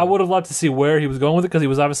a love. sequel. I would have loved to see where he was going with it because he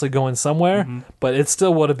was obviously going somewhere, Mm-hmm. but it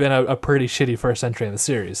still would have been a pretty shitty first entry in the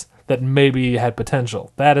series that maybe had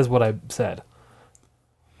potential. That is what I said,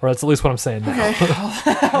 or that's at least what I'm saying now.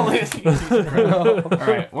 All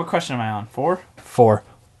right. What question am I on? 4? 4.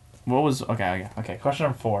 What was okay? Question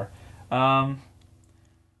number 4.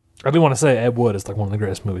 I do want to say Ed Wood is like one of the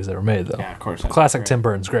greatest movies ever made, though. Yeah, of course. Classic Tim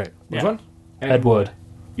Burton's great. Which Yeah. one? Ed Wood.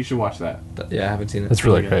 You should watch that. Yeah, I haven't seen it. It's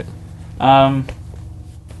really Really great. good.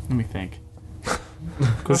 Let me think.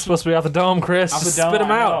 It's supposed to be off the dome, Chris. Off the Just dome, spit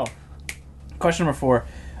him I out. know. Question number 4.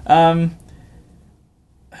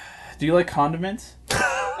 Do you like condiments?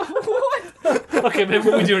 Okay, maybe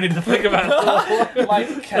we do need to think about it.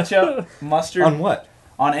 Like ketchup, mustard On what?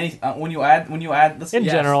 on any when you add let's In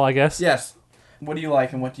Yes. general, I guess. Yes. what do you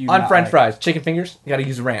like and what do you On not French like? fries. Chicken fingers, you gotta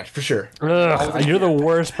use ranch, for sure. Ugh, you're the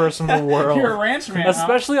worst person in the world. You're a ranch man, huh?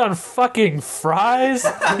 Especially on fucking fries.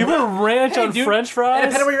 You put ranch on dude, French And fries?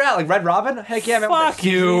 depending where you're at, like Red Robin, heck yeah, man. Fuck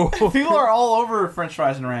you. People are all over French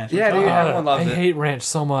fries and ranch. Yeah, dude, everyone I loves it. hate ranch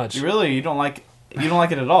so much. Really, you don't like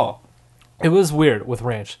it at all. It was weird with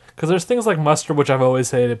ranch because there's things like mustard, which I've always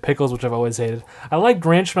hated, pickles, which I've always hated. I liked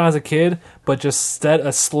ranch when I was a kid, but just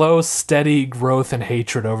a slow, steady growth and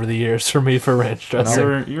hatred over the years for me for ranch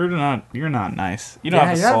dressing. You're not nice. You don't Yeah,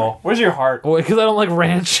 have a you're soul. Where's your heart? Well, because I don't like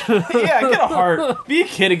ranch. Yeah, get a heart. Be a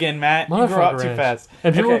kid again, Matt. You grow up Motherfucker too ranch. fast.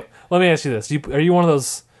 And people, Okay. let me ask you this: Are you one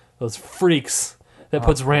of those freaks that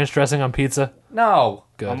puts ranch dressing on pizza? No.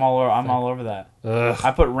 Good. I'm all over that. Ugh. I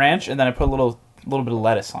put ranch and then I put a little bit of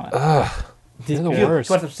lettuce on it. You're the You worst.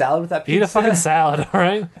 want some salad with that pizza? Eat a fucking salad, all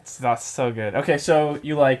right? That's so good. Okay, so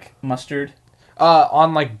you like mustard,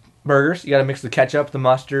 On like burgers, you gotta mix the ketchup, the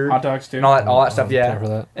mustard, hot dogs too. and all that stuff. I'm Yeah. down for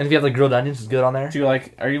that. And if you have like grilled onions, it's good on there. Do you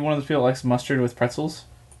like? Are you one of those people that likes mustard with pretzels?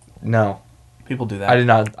 No, People do that. I did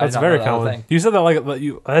not. I That's did not very know that was a common. thing. You said that like that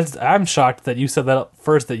you. I'm shocked that you said that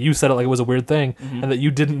first. That you said it like it was a weird thing, and that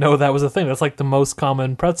you didn't know that was a thing. That's like the most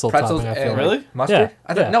common pretzel Pretzels topping. I feel and like. Really? mustard. Yeah,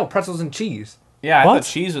 I thought yeah. no pretzels and cheese. Yeah, I What? thought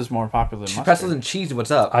cheese was more popular than mustard. Pretzels and cheese. What's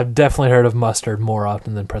up? I've definitely heard of mustard more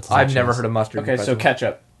often than pretzels. I've never heard of mustard. Okay, and so pretzels.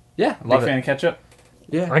 ketchup. Yeah, Big love fan it. of ketchup.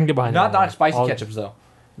 Yeah, I can get behind not that. not spicy I'll- ketchups though.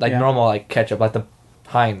 Like Yeah. normal like ketchup, like the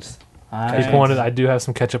Heinz. Keep pointed. I do have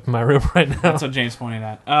some ketchup in my room right now. That's what James pointed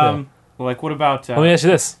at. Like what about? Let me ask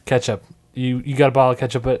you this: ketchup. You got a bottle of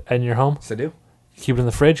ketchup in your home? So do. Keep it in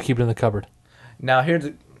the fridge. Keep it in the cupboard. Now here's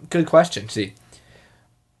a good question. See,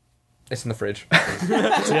 it's in the fridge. See,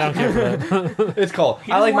 I don't care for that. It's cold.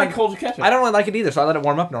 He I doesn't like like cold ketchup. I don't really like it either, so I let it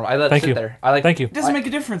warm up normal. I let Thank it sit you. there. I like. Thank you. It doesn't make a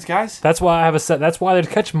difference, guys. That's why I have a set. That's why there's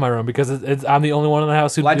ketchup in my room because I'm the only one in the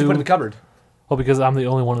house who Why'd do. you put it in the cupboard? Well, because I'm the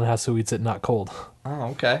only one in the house who eats it not cold. Oh,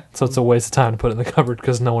 okay. So it's a waste of time to put it in the cupboard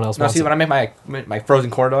because no one else Now wants see, it. when I make my frozen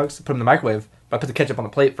corn dogs, put them in the microwave. But I put the ketchup on the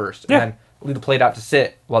plate first, Yeah. and then leave the plate out to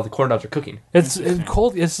sit while the corn dogs are cooking. It's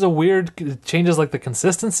cold. It's a weird. It changes like the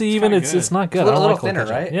consistency. Even kinda it's good. it's not good. It's a I don't little like cold thinner,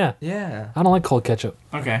 ketchup. right? Yeah, Yeah. I don't like cold ketchup.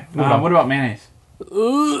 Okay. on. What about mayonnaise?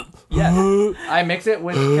 Yeah. I mix it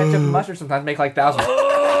with ketchup and mustard sometimes. Make like thousands.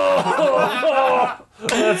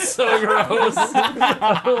 That's so gross.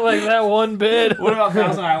 I don't like that one bit. What about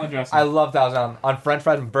Thousand Island dressing? I love Thousand on French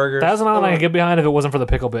fries and burgers. Thousand Island I could get behind if it wasn't for the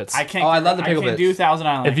pickle bits. I can't. Oh, I love the pickle I can't bits. do Thousand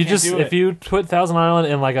Island. If you just if you put Thousand Island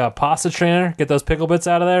in like a pasta strainer, get those pickle bits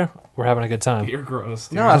out of there, we're having a good time. you're gross.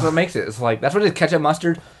 Dude. No, that's what makes it. It's like that's what it is: ketchup,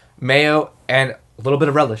 mustard, mayo, and a little bit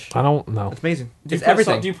of relish. I don't know. It's amazing. Do you It's put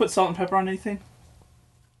everything. Salt, do you put salt and pepper on anything?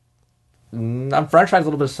 On French fries, a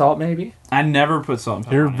little bit of salt, maybe. I never put salt and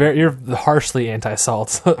pepper. on You're harshly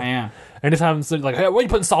anti-salt. I am. Anytime somebody's like, hey, what are you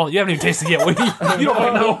putting salt on? You haven't even tasted it yet. What you don't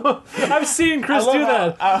even know. I've seen Chris do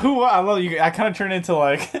that. I love you. I kind of turn into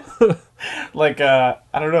like,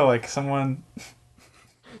 I don't know, like someone,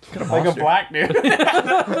 like a black dude. But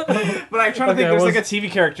I'm trying to think. There's like a TV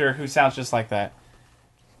character who sounds just like that.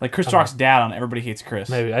 Like Chris Rock's dad on Everybody Hates Chris.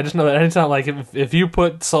 Maybe. I just know that anytime, like, if you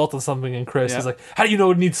put salt on something in Chris, Yeah. he's like, how do you know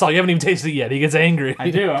it needs salt? You haven't even tasted it yet. He gets angry. I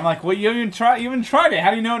do. I'm like, well, you haven't even tried it. How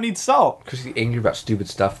do you know it needs salt? Because he's angry about stupid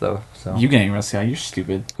stuff, though. So You getting Rusty? You're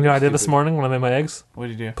stupid. You know what I did this morning when I made my eggs? What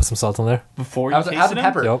did you do? Put some salt on there. Before you how's tasted the them?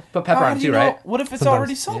 pepper? Yep. Put pepper How on do it you too, know? right? What if it's Sometimes.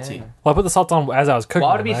 already salty? Yeah. Well, I put the salt on as I was cooking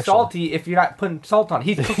Why would it them, be actually. salty if you're not putting salt on?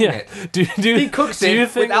 He's cooking Yeah. it. He He cooks do you it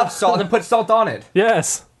think without salt and then puts salt on it.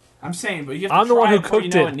 Yes. I'm saying, but you have to I'm the try one who it before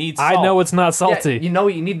cooked you know it. it needs I salt. know it's not salty. Yeah, you know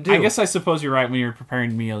what you need to do. I guess I suppose you're right. When you're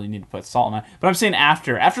preparing a meal, you need to put salt on it. But I'm saying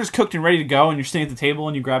after it's cooked and ready to go, and you're sitting at the table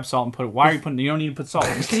and you grab salt and put it. Why are you putting? You don't need to put salt.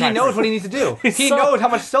 Because he knows what he needs to do. He salt. knows how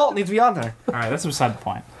much salt needs to be on there. All right, that's beside the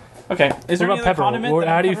point. Okay, is there What any about other pepper? condiment? that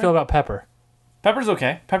How I'm do you covering? feel about pepper? Pepper's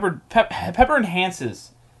okay. Pepper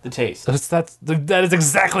enhances the taste. That is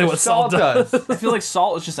exactly what salt does. I feel like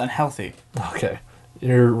salt is just unhealthy. Okay.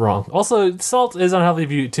 You're wrong. Also, salt is unhealthy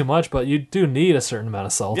if you eat too much, but you do need a certain amount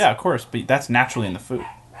of salt. Yeah, of course, but that's naturally in the food.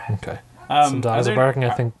 Okay. Some dogs are barking. I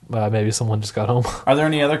think maybe someone just got home. Are there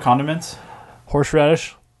any other condiments?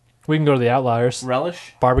 Horseradish. We can go to the outliers.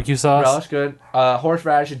 Relish? Barbecue sauce. Relish good.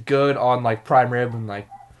 Horseradish is good on like prime rib and like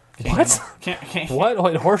What? Can't. What?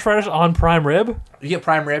 Wait, horseradish on prime rib? you get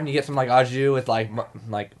prime rib and you get some like au jus with like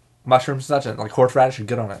mushrooms and such and like horseradish is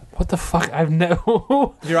good on it. What the fuck? I've never.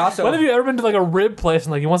 You're also When have you ever been to like a rib place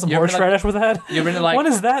and like you want some You ever been, horseradish with that? you ever been to, like- when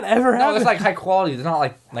has that ever no, happened? it's like high quality. It's not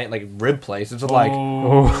like rib place. It's just like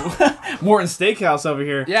Oh. Morton Steakhouse over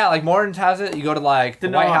here. yeah, like Morton's has it. You go to like the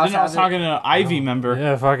Didn't White know, House didn't know I was has talking to an Ivy member.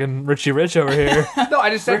 Yeah, fucking Richie Rich over here. it. No,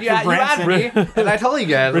 I just said you Richard asked me, and I told you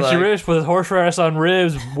guys. Richie like, Rich with his horseradish on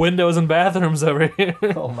ribs, windows and bathrooms over here.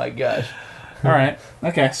 Oh my gosh. All right.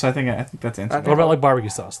 Okay, so I think that's answered. What about like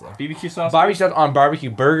barbecue sauce though? BBQ sauce? Barbecue sauce on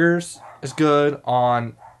barbecue burgers is good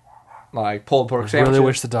on like pulled pork I sandwiches. really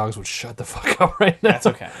wish the dogs would shut the fuck up right now. That's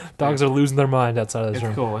okay. Dogs are losing their mind outside of this It's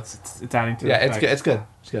room. cool. It's adding to Yeah, the it's good. It's good.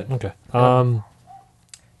 It's good. Okay. I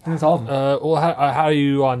think it's all of them. Well, how are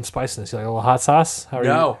you on spiciness? You like a little hot sauce? How are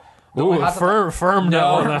No. you? Ooh, hot sauce- firm no.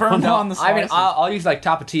 on that Firm one. no on the I mean, spices. I'll use like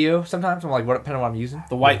Tapatio sometimes. I'm like, depending on what I'm using.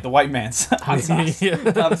 The white man's hot sauce. Yeah.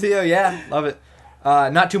 Tapatio, yeah, love it.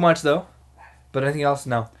 Not too much though, but anything else,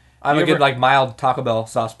 no. I'm You a good ever- like mild Taco Bell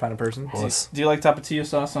sauce kind of person. Yes. Do you like tapatio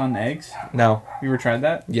sauce on eggs? No. You ever tried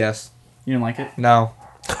that? Yes. You didn't like it? No.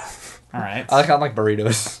 All right. I like on like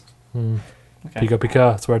burritos. Pico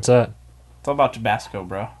pico. That's where it's at. It's all about Tabasco,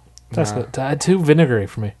 bro. That's good. Too vinegary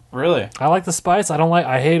for me. Really? I like the spice.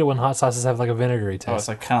 I hate it when hot sauces have like a vinegary Oh, it's taste.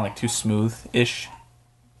 like kind of like too smooth-ish.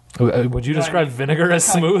 Would you describe vinegar as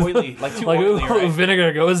Kinda smooth? Like oily, like too Like oily, ooh, right?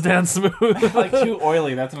 vinegar goes down smooth. Like too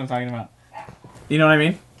oily. That's what I'm talking about. You know what I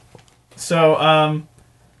mean? So, I'm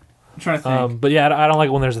trying to think. But yeah, I don't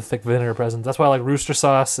like when there's a thick vinegar present. That's why I like rooster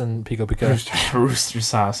sauce and pico pico. Rooster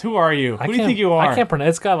sauce. Who are you? I Who do you can't- think you are? I can't pronounce.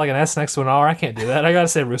 It's got like an S next to an R. I can't do that. I gotta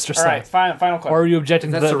say rooster All right, sauce. final question. Or are you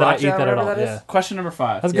objecting to Is that that I eat sriracha, that at all? whatever that is? Yeah, Question number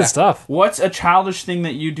 5. that's Yeah. good stuff. What's a childish thing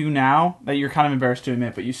that you do now that you're kind of embarrassed to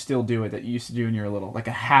admit, but you still do it that you used to do when you were little? Like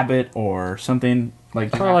a habit or something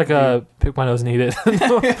like. Or like pick my nose and eat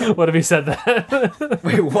it. What if he said that?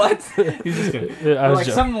 Wait, what? He's just kidding. I was Like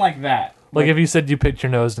joking. something like that. Like if you said you picked your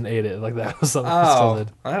nose and ate it, like that was something I still Oh,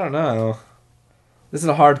 did. I don't know. This is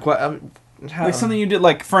a hard question. Like something you did,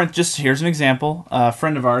 like, just here's an example. A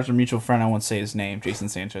friend of ours, a mutual friend, I won't say his name, Jason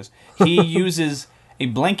Sanchez, he uses a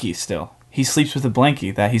blankie still. He sleeps with a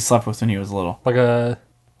blankie that he slept with when he was little. Like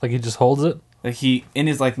he just holds it. Like he, in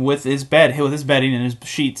his, like, with his bedding and his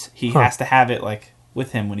sheets, he has to have it, like,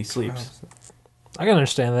 with him when he sleeps. I can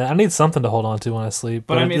understand that. I need something to hold on to when I sleep,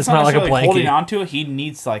 But I mean, it's not like a necessarily holding blanket. on to it. He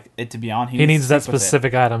needs, like, it to be on. He needs to that sleep with it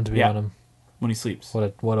specific item to be Yeah. on him. when he sleeps.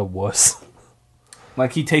 What a wuss.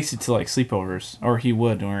 Like, he takes it to, like, sleepovers. Or he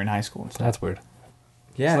would when we were in high school and stuff. That's weird.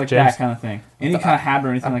 Yeah, It's like James. that kind of thing. Any kind of habit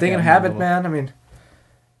or anything I'm like thinking that. habit, man. I mean,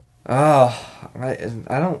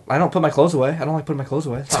 I don't put my clothes away. I don't like putting my clothes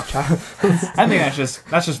away. It's not child. I think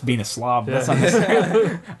that's just being a slob. That's not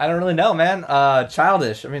I don't really know, man.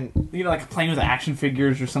 Childish. I mean, you know, like playing with action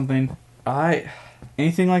figures or something. I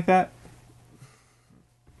Anything like that?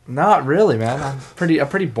 not really, man. I'm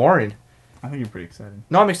pretty boring. I think you're pretty excited.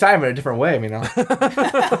 No, I'm excited, but in a different way. I mean,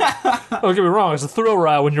 Don't get me wrong, it's a thrill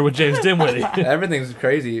ride when you're with James Dimwitty. everything's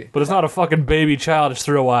crazy. But it's not a fucking baby childish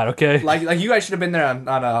thrill ride, okay? Like you guys should have been there on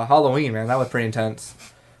Halloween, man. That was pretty intense.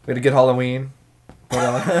 We had a good Halloween. Where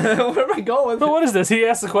am I going? But what is this? He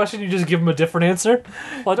asks the question, you just give him a different answer?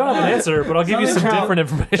 Well, I don't have an answer, but I'll give you some different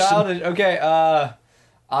information. Childish. Okay.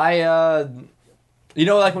 You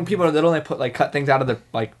know, like when people are little and they put like cut things out of the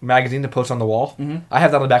like magazine to post on the wall. I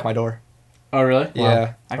have that on the back of my door. Oh, really?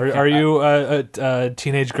 Yeah. Are you a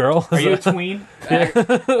teenage girl? Are you a tween? I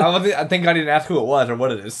think I didn't ask who it was or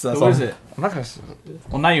what it is. So Who is it? I'm not gonna.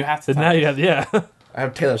 Well, now you have to. Now you have, yeah. I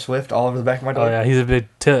have Taylor Swift all over the back of my door. Oh yeah, he's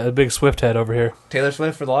a big Swift head over here. Taylor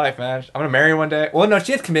Swift for life, man. I'm gonna marry her one day. Well, no,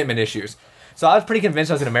 she has commitment issues. So I was pretty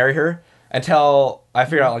convinced I was gonna marry her until I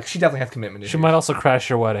figured out like she definitely has commitment issues. She might also crash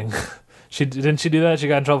your wedding. Didn't she do that? She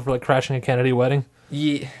got in trouble for like crashing a Kennedy wedding.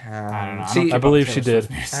 Yeah, I don't know. See, I believe she did.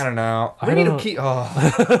 I don't know. I We need don't to keep.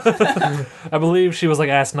 Oh, I believe she was like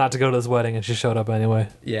asked not to go to this wedding, and she showed up anyway.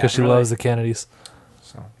 Yeah, because she really? loves the Kennedys.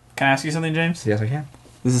 Can I ask you something, James? yes, I can.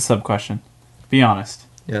 This is a sub question. Be honest.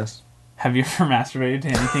 Yes. Have you ever masturbated to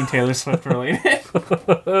anything Taylor Swift related?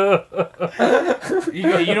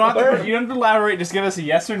 you don't have to elaborate. Just give us a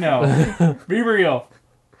yes or no. Be real.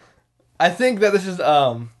 I think that this is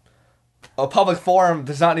a public forum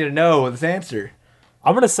does not need to know this answer.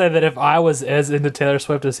 I'm gonna say that if I was as into Taylor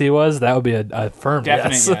Swift as he was, that would be a firm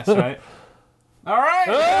Definite yes, right? All right.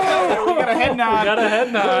 We got a head nod. We got a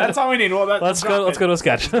head nod. That's all we need. Well, Let's go to a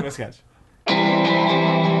sketch. Go to a sketch.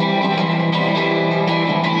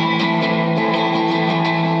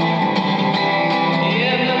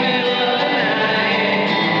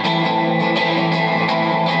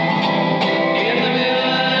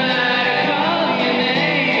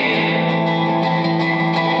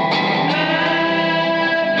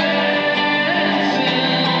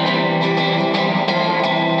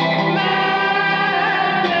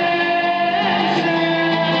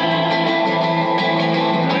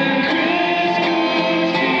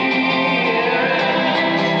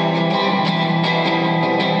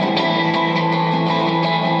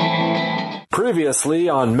 Previously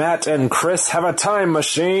on Matt and Chris Have a Time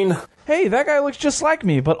Machine. Hey, that guy looks just like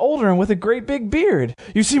me, but older and with a great big beard.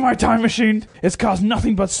 You see my time machine? It's caused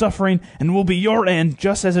nothing but suffering and will be your end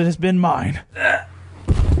just as it has been mine.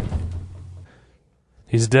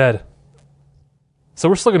 He's dead. So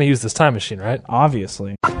we're still gonna use this time machine, right?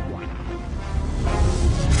 Obviously.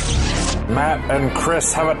 Matt and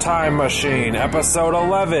Chris Have a Time Machine, Episode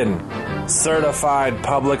 11. Certified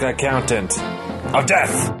Public Accountant of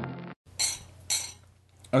Death.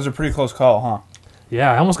 That was a pretty close call, huh?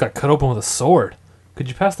 Yeah, I almost got cut open with a sword. Could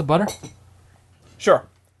you pass the butter? Sure.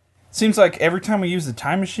 Seems like every time we use the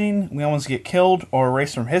time machine, we almost get killed or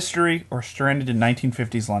erased from history or stranded in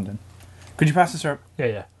 1950s London. Could you pass the syrup?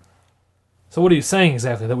 Yeah. So what are you saying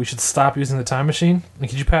exactly? That we should stop using the time machine? And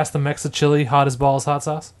could you pass the Mexa chili hot as balls hot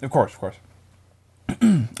sauce? Of course.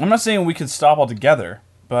 I'm not saying we could stop altogether,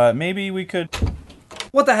 but maybe we could...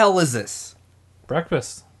 What the hell is this?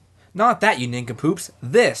 Breakfast. Not that, you nincompoops.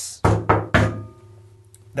 This.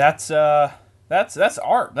 That's art.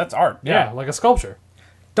 That's art. Yeah, like a sculpture.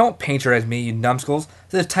 Don't patronize me, you numbskulls.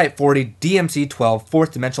 This is Type 40 DMC-12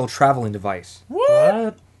 fourth dimensional traveling device.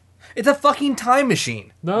 What? It's a fucking time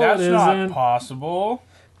machine. No, That's it not isn't. possible.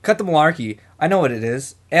 Cut the malarkey. I know what it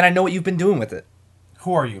is, and I know what you've been doing with it.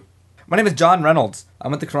 Who are you? My name is John Reynolds.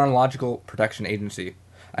 I'm with the Chronological Protection Agency.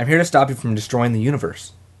 I'm here to stop you from destroying the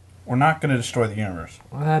universe. We're not going to destroy the universe.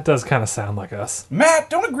 Well, that does kind of sound like us. Matt,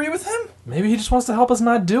 don't agree with him. Maybe he just wants to help us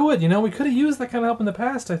not do it. You know, we could have used that kind of help in the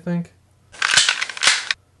past, I think.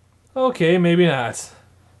 Okay, maybe not.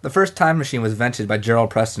 The first time machine was invented by Gerald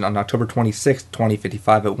Preston on October 26,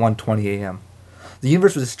 2055 at 1:20 a.m. The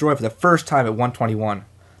universe was destroyed for the first time at 1:21.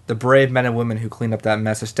 The brave men and women who cleaned up that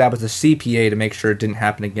mess established a CPA to make sure it didn't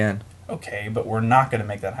happen again. Okay, but we're not going to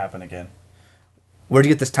make that happen again. Where'd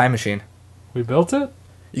you get this time machine? We built it?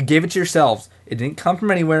 You gave it to yourselves. It didn't come from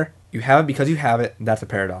anywhere. You have it because you have it, and that's a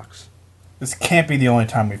paradox. This can't be the only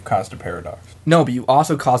time we've caused a paradox. No, but you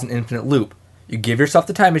also cause an infinite loop. You give yourself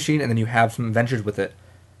the time machine, and then you have some adventures with it.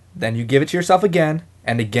 Then you give it to yourself again,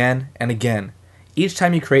 and again, and again. Each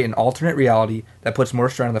time you create an alternate reality that puts more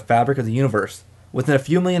strain on the fabric of the universe. Within a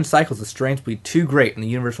few million cycles, the strains will be too great, and the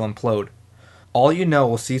universe will implode. All you know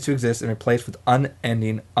will cease to exist and replaced with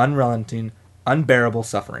unending, unrelenting, unbearable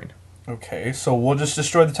suffering. Okay, so we'll just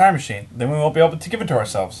destroy the time machine. Then we won't be able to give it to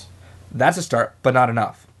ourselves. That's a start, but not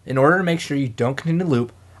enough. In order to make sure you don't continue to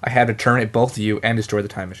loop, I have to terminate both of you and destroy the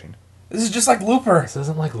time machine. This is just like Looper. This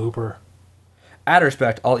isn't like Looper. Out of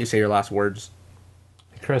respect, I'll let you say your last words.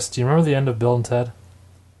 Hey, Chris, do you remember the end of Bill and Ted?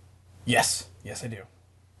 Yes, I do. You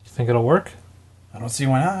think it'll work? I don't see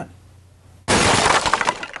why not.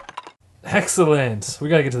 Excellent. We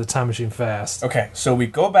gotta get to the time machine fast. Okay, so we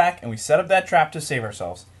go back and we set up that trap to save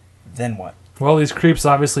ourselves. Then what? Well, these creeps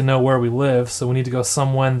obviously know where we live, so we need to go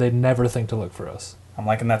somewhere they'd never think to look for us. I'm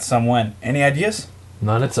liking that someone. Any ideas?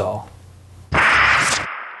 None at all.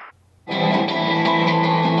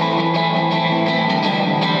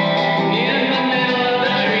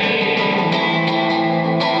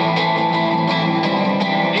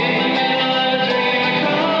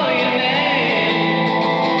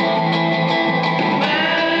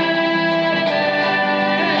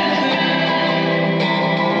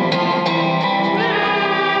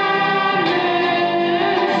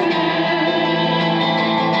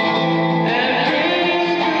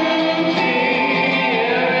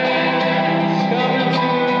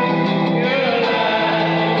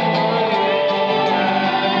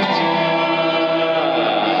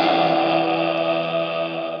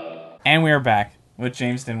 And we are back with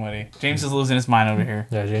James Dinwiddie. James is losing his mind over here.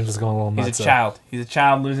 Yeah, James is going a little nuts. He's a child. He's a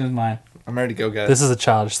child losing his mind. I'm ready to go, guys. This is a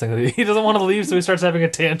childish thing. He doesn't want to leave, so he starts having a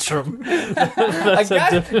tantrum. That's how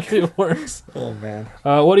typically it works. Oh man.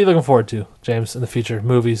 What are you looking forward to, James, in the future?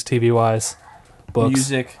 Movies, TV wise, books,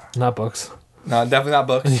 Music. not books. No, definitely not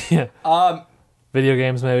books. Yeah. Video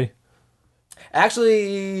games, maybe.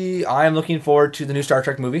 Actually, I am looking forward to the new Star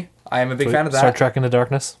Trek movie. I am a big fan of that. Star Trek Into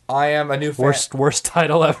Darkness. I am a new fan. Worst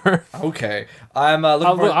title ever. Okay. I'm looking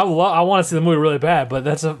forward. I want to see the movie really bad, but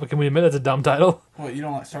can we admit that's a dumb title? What, you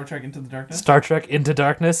don't like Star Trek Into the Darkness? Star Trek Into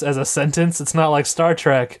Darkness as a sentence. It's not like Star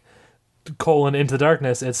Trek : Into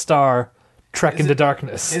Darkness. It's Star Trek Into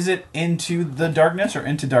Darkness. Is it Into the Darkness or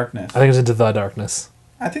Into Darkness? I think it's Into the Darkness.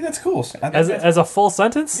 I think that's cool. As a full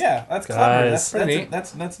sentence? Yeah, that's clever. Guys.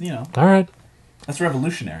 That's you know, All right. that's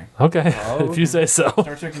revolutionary. Okay. If you say so.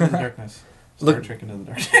 Star Trek Into the Darkness. Star Trek Into the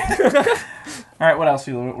Darkness. All right, what else?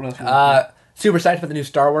 What else? Super excited for the new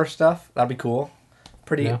Star Wars stuff. That'd be cool.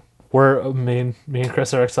 Pretty. Yeah. We're me and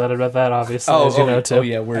Chris are excited about that, obviously, as you know too. Oh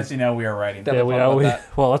yeah, we're As you know, we are writing. Yeah, we are.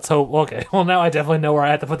 Well, let's hope. Okay. Well, now I definitely know where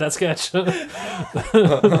I have to put that sketch. I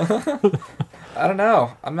don't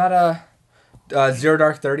know. I'm not Zero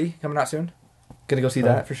Dark 30 coming out soon. Gonna go see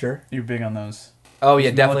that for sure. You're big on those. Oh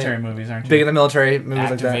yeah, definitely. Military movies, aren't you? Big in the military movies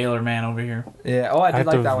Active like that. Valor man over here. Yeah. Oh, I did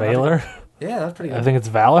like that one. Valor? Yeah, that's pretty good. I think it's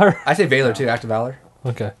Valor. I say Valor too. Active Valor.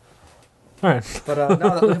 Okay. All right. But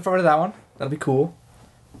no, looking forward to that one. That'll be cool.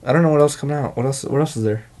 I don't know what else is coming out. What else is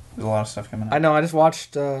there? There's a lot of stuff coming out. I know. I just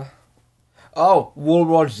watched. World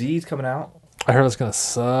War Z is coming out. I heard it's gonna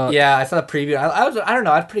suck. Yeah, I saw the preview. I don't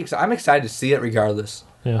know. I'm pretty excited. I'm excited to see it regardless.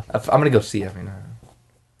 Yeah. I'm gonna go see it. I mean,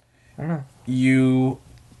 I don't know. You,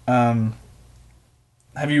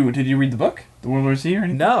 did you read the book, The World War Z, or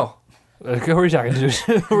anything? No. Who are you talking to?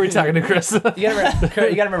 Who are you talking to, Chris? You gotta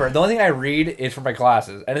remember. The only thing I read is for my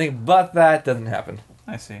classes. Anything but that doesn't happen.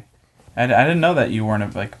 I see. I didn't know that you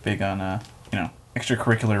weren't big on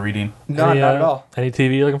extracurricular reading. No, not at all. Any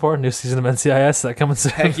TV you looking for? New season of NCIS that coming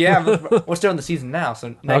soon? Heck yeah, we're still in the season now.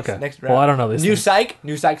 So next round. Well, I don't know these New things.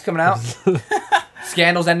 New Psych's coming out.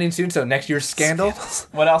 Scandal's ending soon, so next year's Scandal.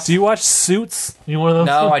 What else? Do you watch Suits? You one of those?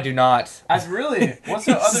 No, I do not. Really? What's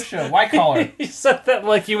the other show? White Collar. He said that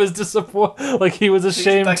like he was disappointed, like he was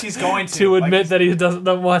ashamed Like he's going to admit that he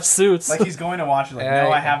don't watch Suits. Like he's going to watch it. Like,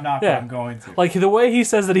 no, I have not, but I'm going to. Like the way he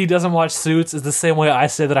says that he doesn't watch Suits is the same way I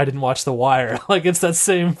say that I didn't watch The Wire. Like it's that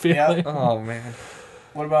same feeling. Oh man.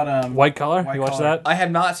 What about White Collar? You watch that? I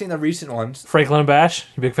have not seen the recent ones. Franklin and Bash?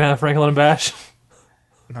 You big fan of Franklin and Bash?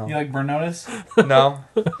 No. You like Burn Notice? No.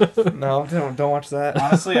 No, don't watch that.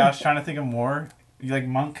 Honestly, I was trying to think of more. You like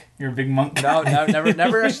Monk? You're a big Monk No, guy? never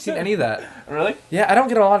actually seen any of that. Really? Yeah, I don't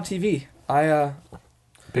get a lot of TV.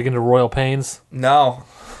 Big into Royal Pains? No,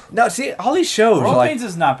 see, all these shows Royal are like... Pains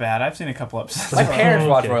is not bad. I've seen a couple episodes. My parents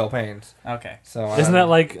watch Okay. Royal Pains. Okay. So Isn't that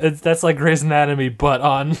like that's like Grey's Anatomy, but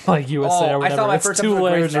on like USA or I whatever? saw my It's first 2 episode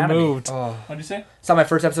of Grey's layers Anatomy. removed. Oh. What'd you say? Saw my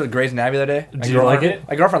first episode of Grey's Anatomy the other day. Do you like it?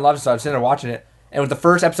 My girlfriend loves it, so I was sitting there watching it. And it was the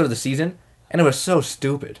first episode of the season, and it was so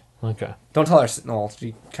stupid. Okay. Don't tell her. Well,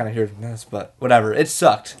 she kind of hears this, but whatever. It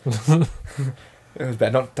sucked. It was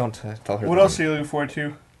bad. Don't tell her. What else are you looking forward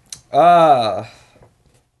to?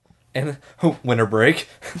 And winter break.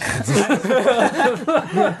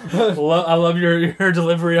 I love your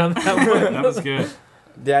delivery on that one. That was good.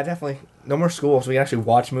 Yeah, definitely. No more school, so we can actually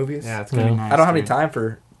watch movies. Yeah, it's getting nice. I don't have any time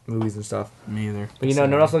for movies and stuff. Me either. But no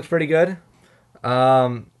one else looks pretty good.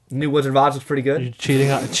 New Wizard of Oz looks pretty good. You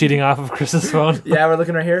cheating off of Chris's phone? Yeah, we're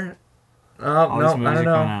looking right here. All No, these movies I don't are coming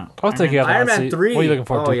know. out. I'll take you out the Iron hot Man seat. 3. What are you looking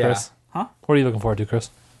forward to, yeah. Chris? Huh? What are you looking forward to, Chris?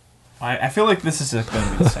 I feel like this is going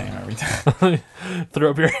to be the same every time.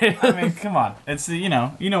 Throw up your hand. I mean, come on. It's the, you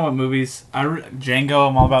know what movies. Django,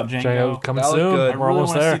 I'm all about Django. Django coming That looked soon. good. I We're really almost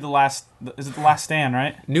want to there. see the last, is it The Last Stand,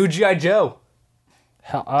 right? New G.I. Joe.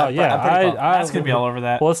 Yeah, I'm pretty pumped. That's going to be all over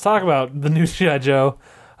that. Well, let's talk about the new G.I. Joe.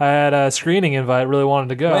 I had a screening invite. Really wanted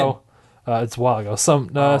to go. It's a while ago.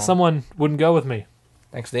 Someone wouldn't go with me.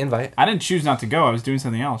 Thanks for the invite. I didn't choose not to go. I was doing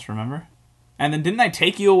something else, remember? And then didn't I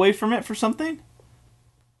take you away from it for something?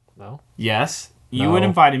 No. Yes. You No. had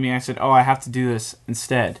invited me. I said, oh, I have to do this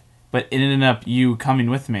instead. But it ended up you coming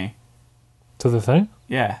with me. To the thing?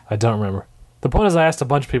 Yeah. I don't remember. The point is, I asked a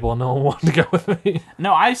bunch of people and no one wanted to go with me.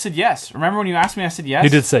 No, I said yes. Remember when you asked me, I said yes? You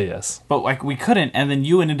did say yes. But like we couldn't, and then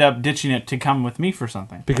you ended up ditching it to come with me for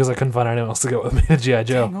something. Because I couldn't find anyone else to go with me to G.I.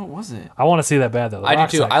 Joe. Dang, what was it? I want to see that bad, though. The I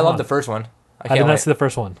Rock's do too. like, I come love on. the first one. I can't did not wait. see the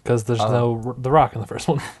first one because there's no The Rock in the first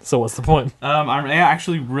one. So what's the point? I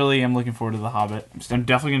actually really am looking forward to The Hobbit. I'm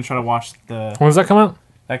definitely gonna try to watch the. When does that come out?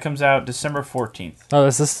 That comes out December 14th. Oh,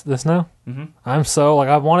 is this now? Mm-hmm. I'm so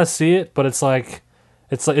I want to see it, but it's like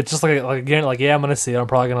It's just like again, like yeah, I'm gonna see it. I'm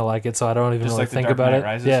probably gonna like it, so I don't even Just really like The think Dark about Knight it.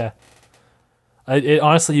 Rises? Yeah.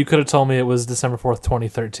 Honestly, you could have told me it was December 4th,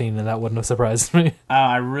 2013, and that wouldn't have surprised me.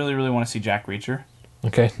 I really, really want to see Jack Reacher.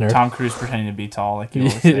 Okay, nerd. Tom Cruise pretending to be tall, like you Yeah,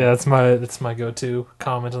 always say. that's my go-to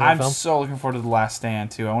comment on that I'm film. so looking forward to The Last Stand,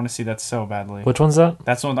 too. I want to see that so badly. Which one's that?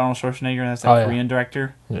 That's the one with Arnold Schwarzenegger, and that's that Oh, yeah. Korean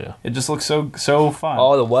director. Yeah. It just looks so fun.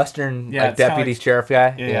 Oh, the Western Yeah, like it's kinda deputy like- sheriff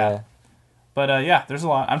guy. Yeah. But yeah, there's a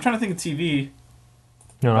lot. I'm trying to think of TV.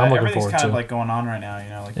 No, But I'm looking everything's forward kind to of it. like going on right now, you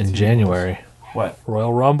know, like In TV. January. What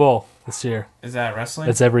Royal Rumble this year. is that? Wrestling?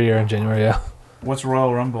 It's every year in January, yeah. What's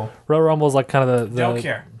Royal Rumble? Royal Rumble is like kind of the Don't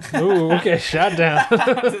care. Ooh, okay, shut down.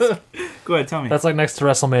 Go ahead, tell me. That's like next to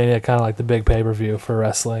WrestleMania, kind of like the big pay-per-view for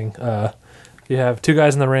wrestling. You have two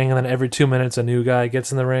guys in the ring, and then every 2 minutes a new guy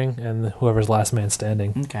gets in the ring, and whoever's last man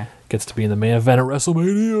standing Okay. gets to be in the main event at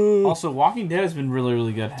WrestleMania. Also, Walking Dead has been really,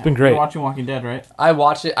 really good. It's been great. You're watching Walking Dead, right? I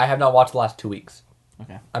watched it. I have not watched the last 2 weeks.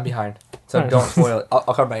 Okay. I'm behind, so Alright. don't spoil it. I'll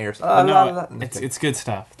cover my ears. No, it's good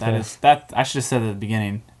stuff. That I should have said at the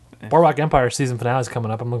beginning. Boardwalk Empire season finale is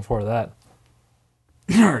coming up. I'm looking forward to that.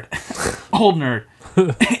 Nerd. Old nerd.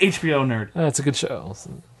 HBO nerd. It's a good show.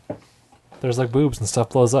 There's like boobs and stuff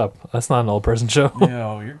blows up. That's not an old person show.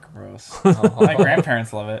 Yo, you're gross. My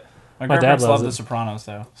grandparents love it. My My dad grandparents love loves The it. Sopranos,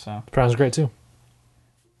 though. So, Sopranos is great too.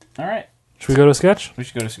 all right. Should we go to a sketch? We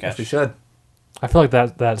should go to sketch. Yes, we should. I feel like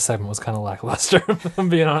that segment was kind of lackluster. If I'm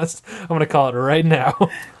being honest. I'm going to call it right now.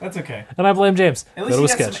 That's okay. And I blame James. At Go least to a he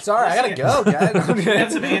got sketch. some- Sorry, I gotta go, We guys.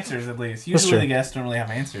 had some answers, at least. That's Usually true. the guests don't really have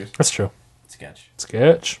answers. That's true. Sketch.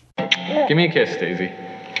 Sketch. Give me a kiss, Daisy.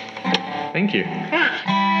 Thank you.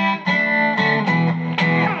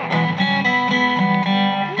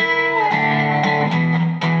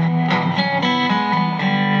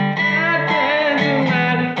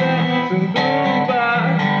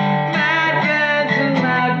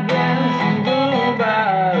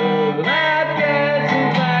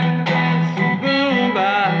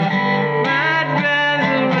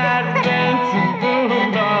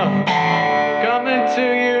 Coming to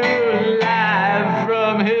you live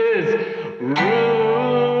from his room.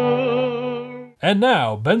 And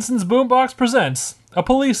now, Benson's Boombox presents a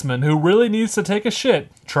policeman who really needs to take a shit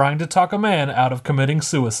trying to talk a man out of committing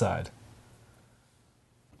suicide.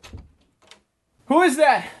 Who is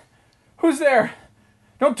that? Who's there?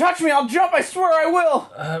 Don't touch me. I'll jump. I swear I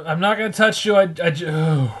will. I'm not going to touch you. I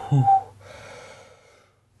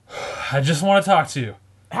just want to talk to you.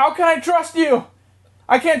 How can I trust you?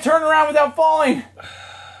 I can't turn around without falling.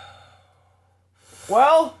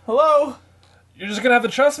 Well, hello? You're just going to have to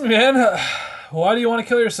trust me, man. Why do you want to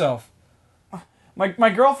kill yourself? My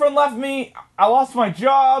girlfriend left me. I lost my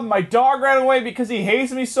job. My dog ran away because he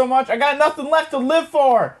hates me so much. I got nothing left to live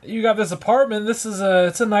for. You got this apartment. It's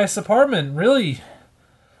a nice apartment. Really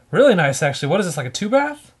nice, actually. What is this, like a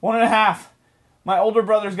 2-bath? 1.5. My older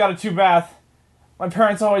brother's got a 2-bath. My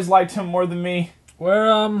parents always liked him more than me.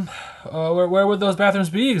 Where would those bathrooms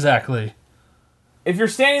be exactly? If you're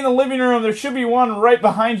standing in the living room, there should be one right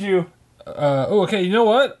behind you. Okay, you know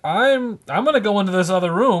what? I'm gonna go into this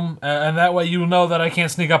other room, and that way you know that I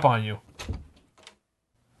can't sneak up on you.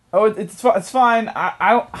 Oh, it's fine.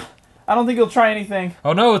 I don't think he'll try anything.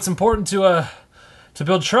 Oh no, it's important to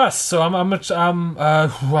build trust. So I'm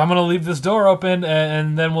gonna leave this door open,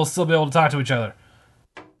 and then we'll still be able to talk to each other.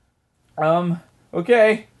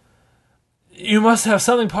 Okay. You must have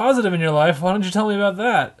something positive in your life. Why don't you tell me about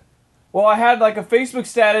that? Well, I had like a Facebook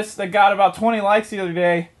status that got about 20 likes the other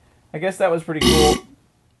day. I guess that was pretty cool.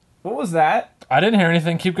 What was that? I didn't hear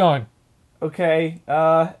anything. Keep going. Okay,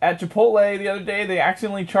 at Chipotle the other day, they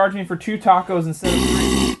accidentally charged me for 2 tacos instead of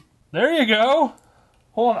 3. There you go.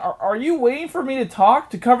 Hold on, are you waiting for me to talk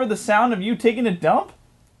to cover the sound of you taking a dump?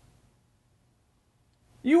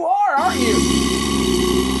 You are, aren't you?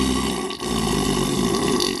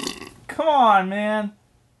 Come on, man.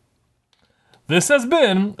 This has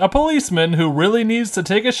been a policeman who really needs to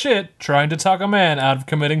take a shit trying to talk a man out of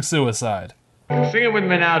committing suicide. Sing it with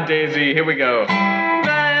me now, Daisy. Here we go.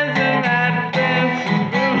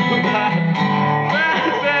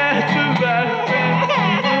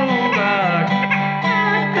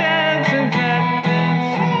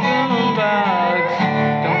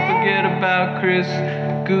 Don't forget about Chris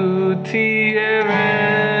Gutierrez.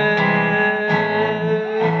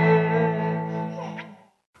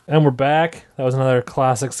 And we're back. That was another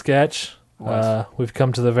classic sketch. We've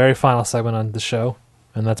come to the very final segment on the show,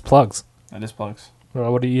 and that's plugs. That is plugs.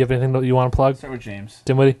 What do you have anything that you want to plug? Start with James.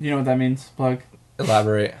 Dinwiddie? You know what that means? Plug.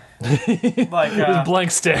 Elaborate. Like Just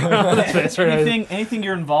blank stare on his face right now. anything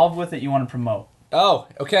you're involved with that you want to promote. Oh,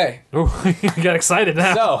 okay. Ooh, you got excited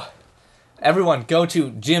now. So, Everyone, go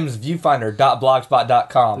to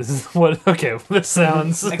jimsviewfinder.blogspot.com. This is what. Okay, this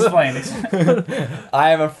sounds. Explain. I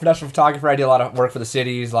am a professional photographer. I do a lot of work for the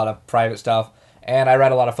cities, a lot of private stuff, and I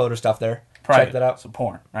write a lot of photo stuff there. Private. Check that out. So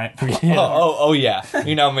porn, right? Oh yeah.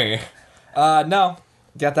 You know me. No.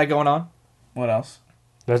 Got that going on? What else?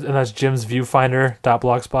 And that's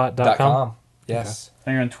jimsviewfinder.blogspot.com. Yes.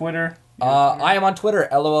 And you're on Twitter. I am on Twitter,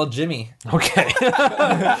 LOL Jimmy. Okay.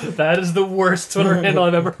 That is the worst Twitter handle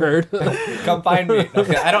I've ever heard. Come find me.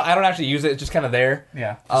 Okay, I don't actually use it. It's just kind of there.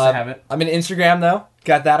 Yeah. Just to have it. I'm in Instagram though.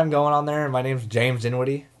 Got that. I'm going on there. My name's James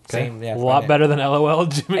Dinwiddie. Okay. Same. Yeah. A lot better than LOL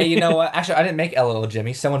Jimmy. Hey, you know what? Actually, I didn't make LOL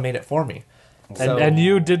Jimmy. Someone made it for me. And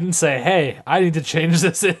you didn't say, hey, I need to change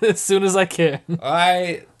this as soon as I can.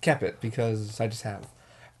 I kept it because I just have.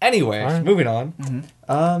 Anyways, All right. moving on.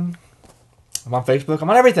 I'm on Facebook. I'm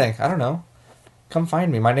on everything. I don't know. Come find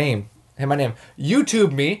me. My name. Hey, my name.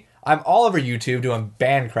 YouTube me. I'm all over YouTube doing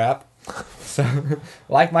band crap. So,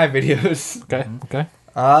 like my videos. Okay. Okay. Is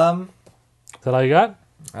that all you got?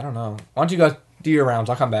 I don't know. Why don't you guys do your rounds?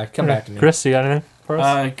 I'll come back. Come back to me. Chris, you got anything for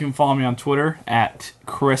us? You can follow me on Twitter at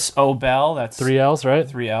Chris O'Bell. That's 3 L's, right?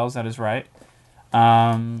 3 L's. That is right.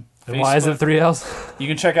 And why is it 3 L's? You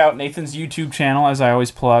can check out Nathan's YouTube channel, as I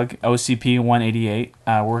always plug, OCP 188.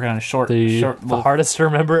 We're working on a short The little hardest to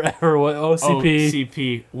remember ever. What OCP?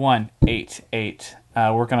 OCP 188.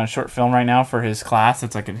 Working on a short film right now for his class.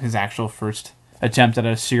 It's like his actual first attempt at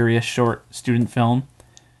a serious short student film.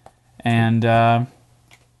 And then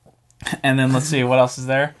let's see, what else is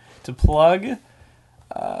there to plug? You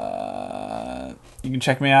can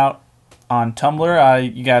check me out on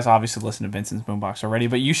Tumblr. You guys obviously listen to Benson's Boombox already,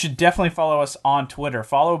 but you should definitely follow us on Twitter.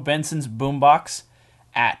 Follow Benson's Boombox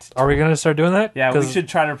at... Are we going to start doing that? Yeah, we should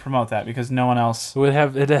try to promote that because no one else...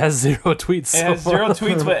 It has 0 tweets. It has 0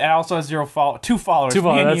 tweets, but it also has 2 followers. 2 me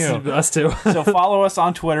and followers. you. That's us too. So follow us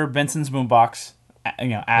on Twitter, Benson's Boombox. At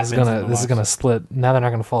This is gonna split. Now they're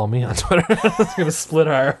not gonna follow me on Twitter. It's gonna split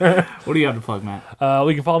our. What do you have to plug, Matt?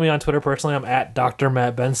 You can follow me on Twitter personally. I'm at Dr.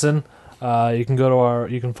 Matt Benson. You can go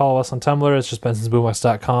to you can follow us on Tumblr. It's just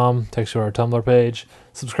bensonsboombox.com. Takes you to our Tumblr page.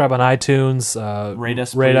 Subscribe on iTunes. Rate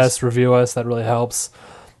us, review us. That really helps.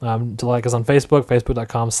 To like us on Facebook,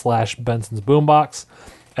 facebook.com/bensonsboombox.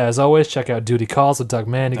 As always, check out Duty Calls with Doug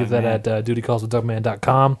Mann. You get that at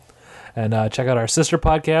dutycallswithdugman.com. And check out our sister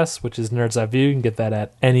podcast, which is Nerds Eye View. You can get that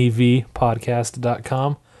at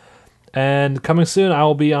nevpodcast.com. And coming soon, I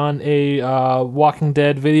will be on a Walking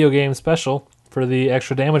Dead video game special for the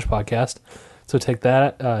Extra Damage podcast. So check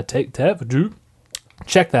that out.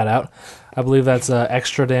 I believe that's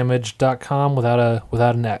extradamage.com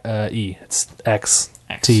without an E. It's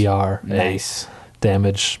XTRA. Nice.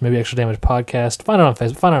 Damage. Maybe Extra Damage podcast. Find it on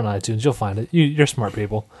Facebook. Find it on iTunes. You'll find it. You're smart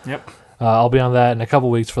people. Yep. I'll be on that in a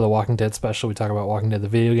couple weeks for the Walking Dead special. We talk about Walking Dead the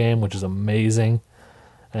video game, which is amazing.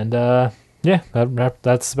 And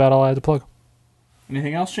that's about all I had to plug.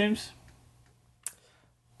 Anything else, James?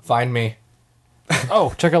 Find me.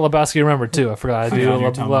 Oh, check out Lebowski Remembered too. I forgot. I do on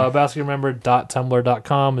your Tumblr.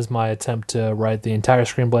 LebowskiRemembered.tumblr.com is my attempt to write the entire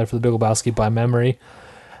screenplay for The Big Lebowski by memory.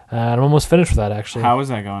 And I'm almost finished with that, actually. How is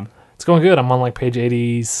that going? It's going good. I'm on page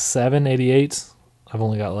 87, 88. I've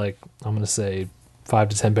only got I'm going to say 5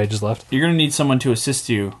 to 10 pages left. You're gonna need someone to assist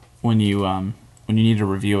you when you need to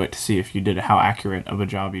review it to see if you did how accurate of a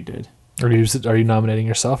job you did. Are you nominating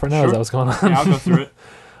yourself right now? Sure. Is that what's going on? Yeah, I'll go through it.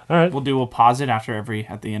 All right. We'll pause it at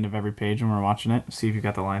the end of every page when we're watching it. See if you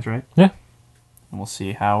got the lines right. Yeah. And we'll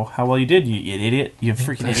see how well you did. You idiot! You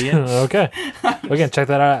freaking idiot! Okay. Again, check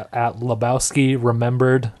that out at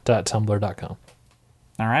LebowskiRemembered.tumblr.com.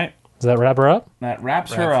 All right. Does that wrap her up? That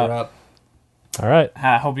wraps her up. All right.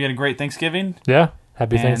 I hope you had a great Thanksgiving. Yeah.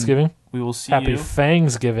 Happy And Thanksgiving. We will see Happy you.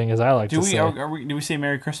 Fangsgiving, as I like to say. Do we say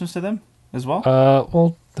Merry Christmas to them as well?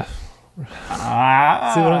 Well,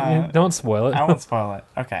 Ah, see what don't spoil it. I won't spoil it.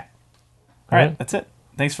 Okay. All right. That's it.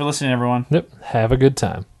 Thanks for listening, everyone. Yep. Have a good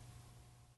time.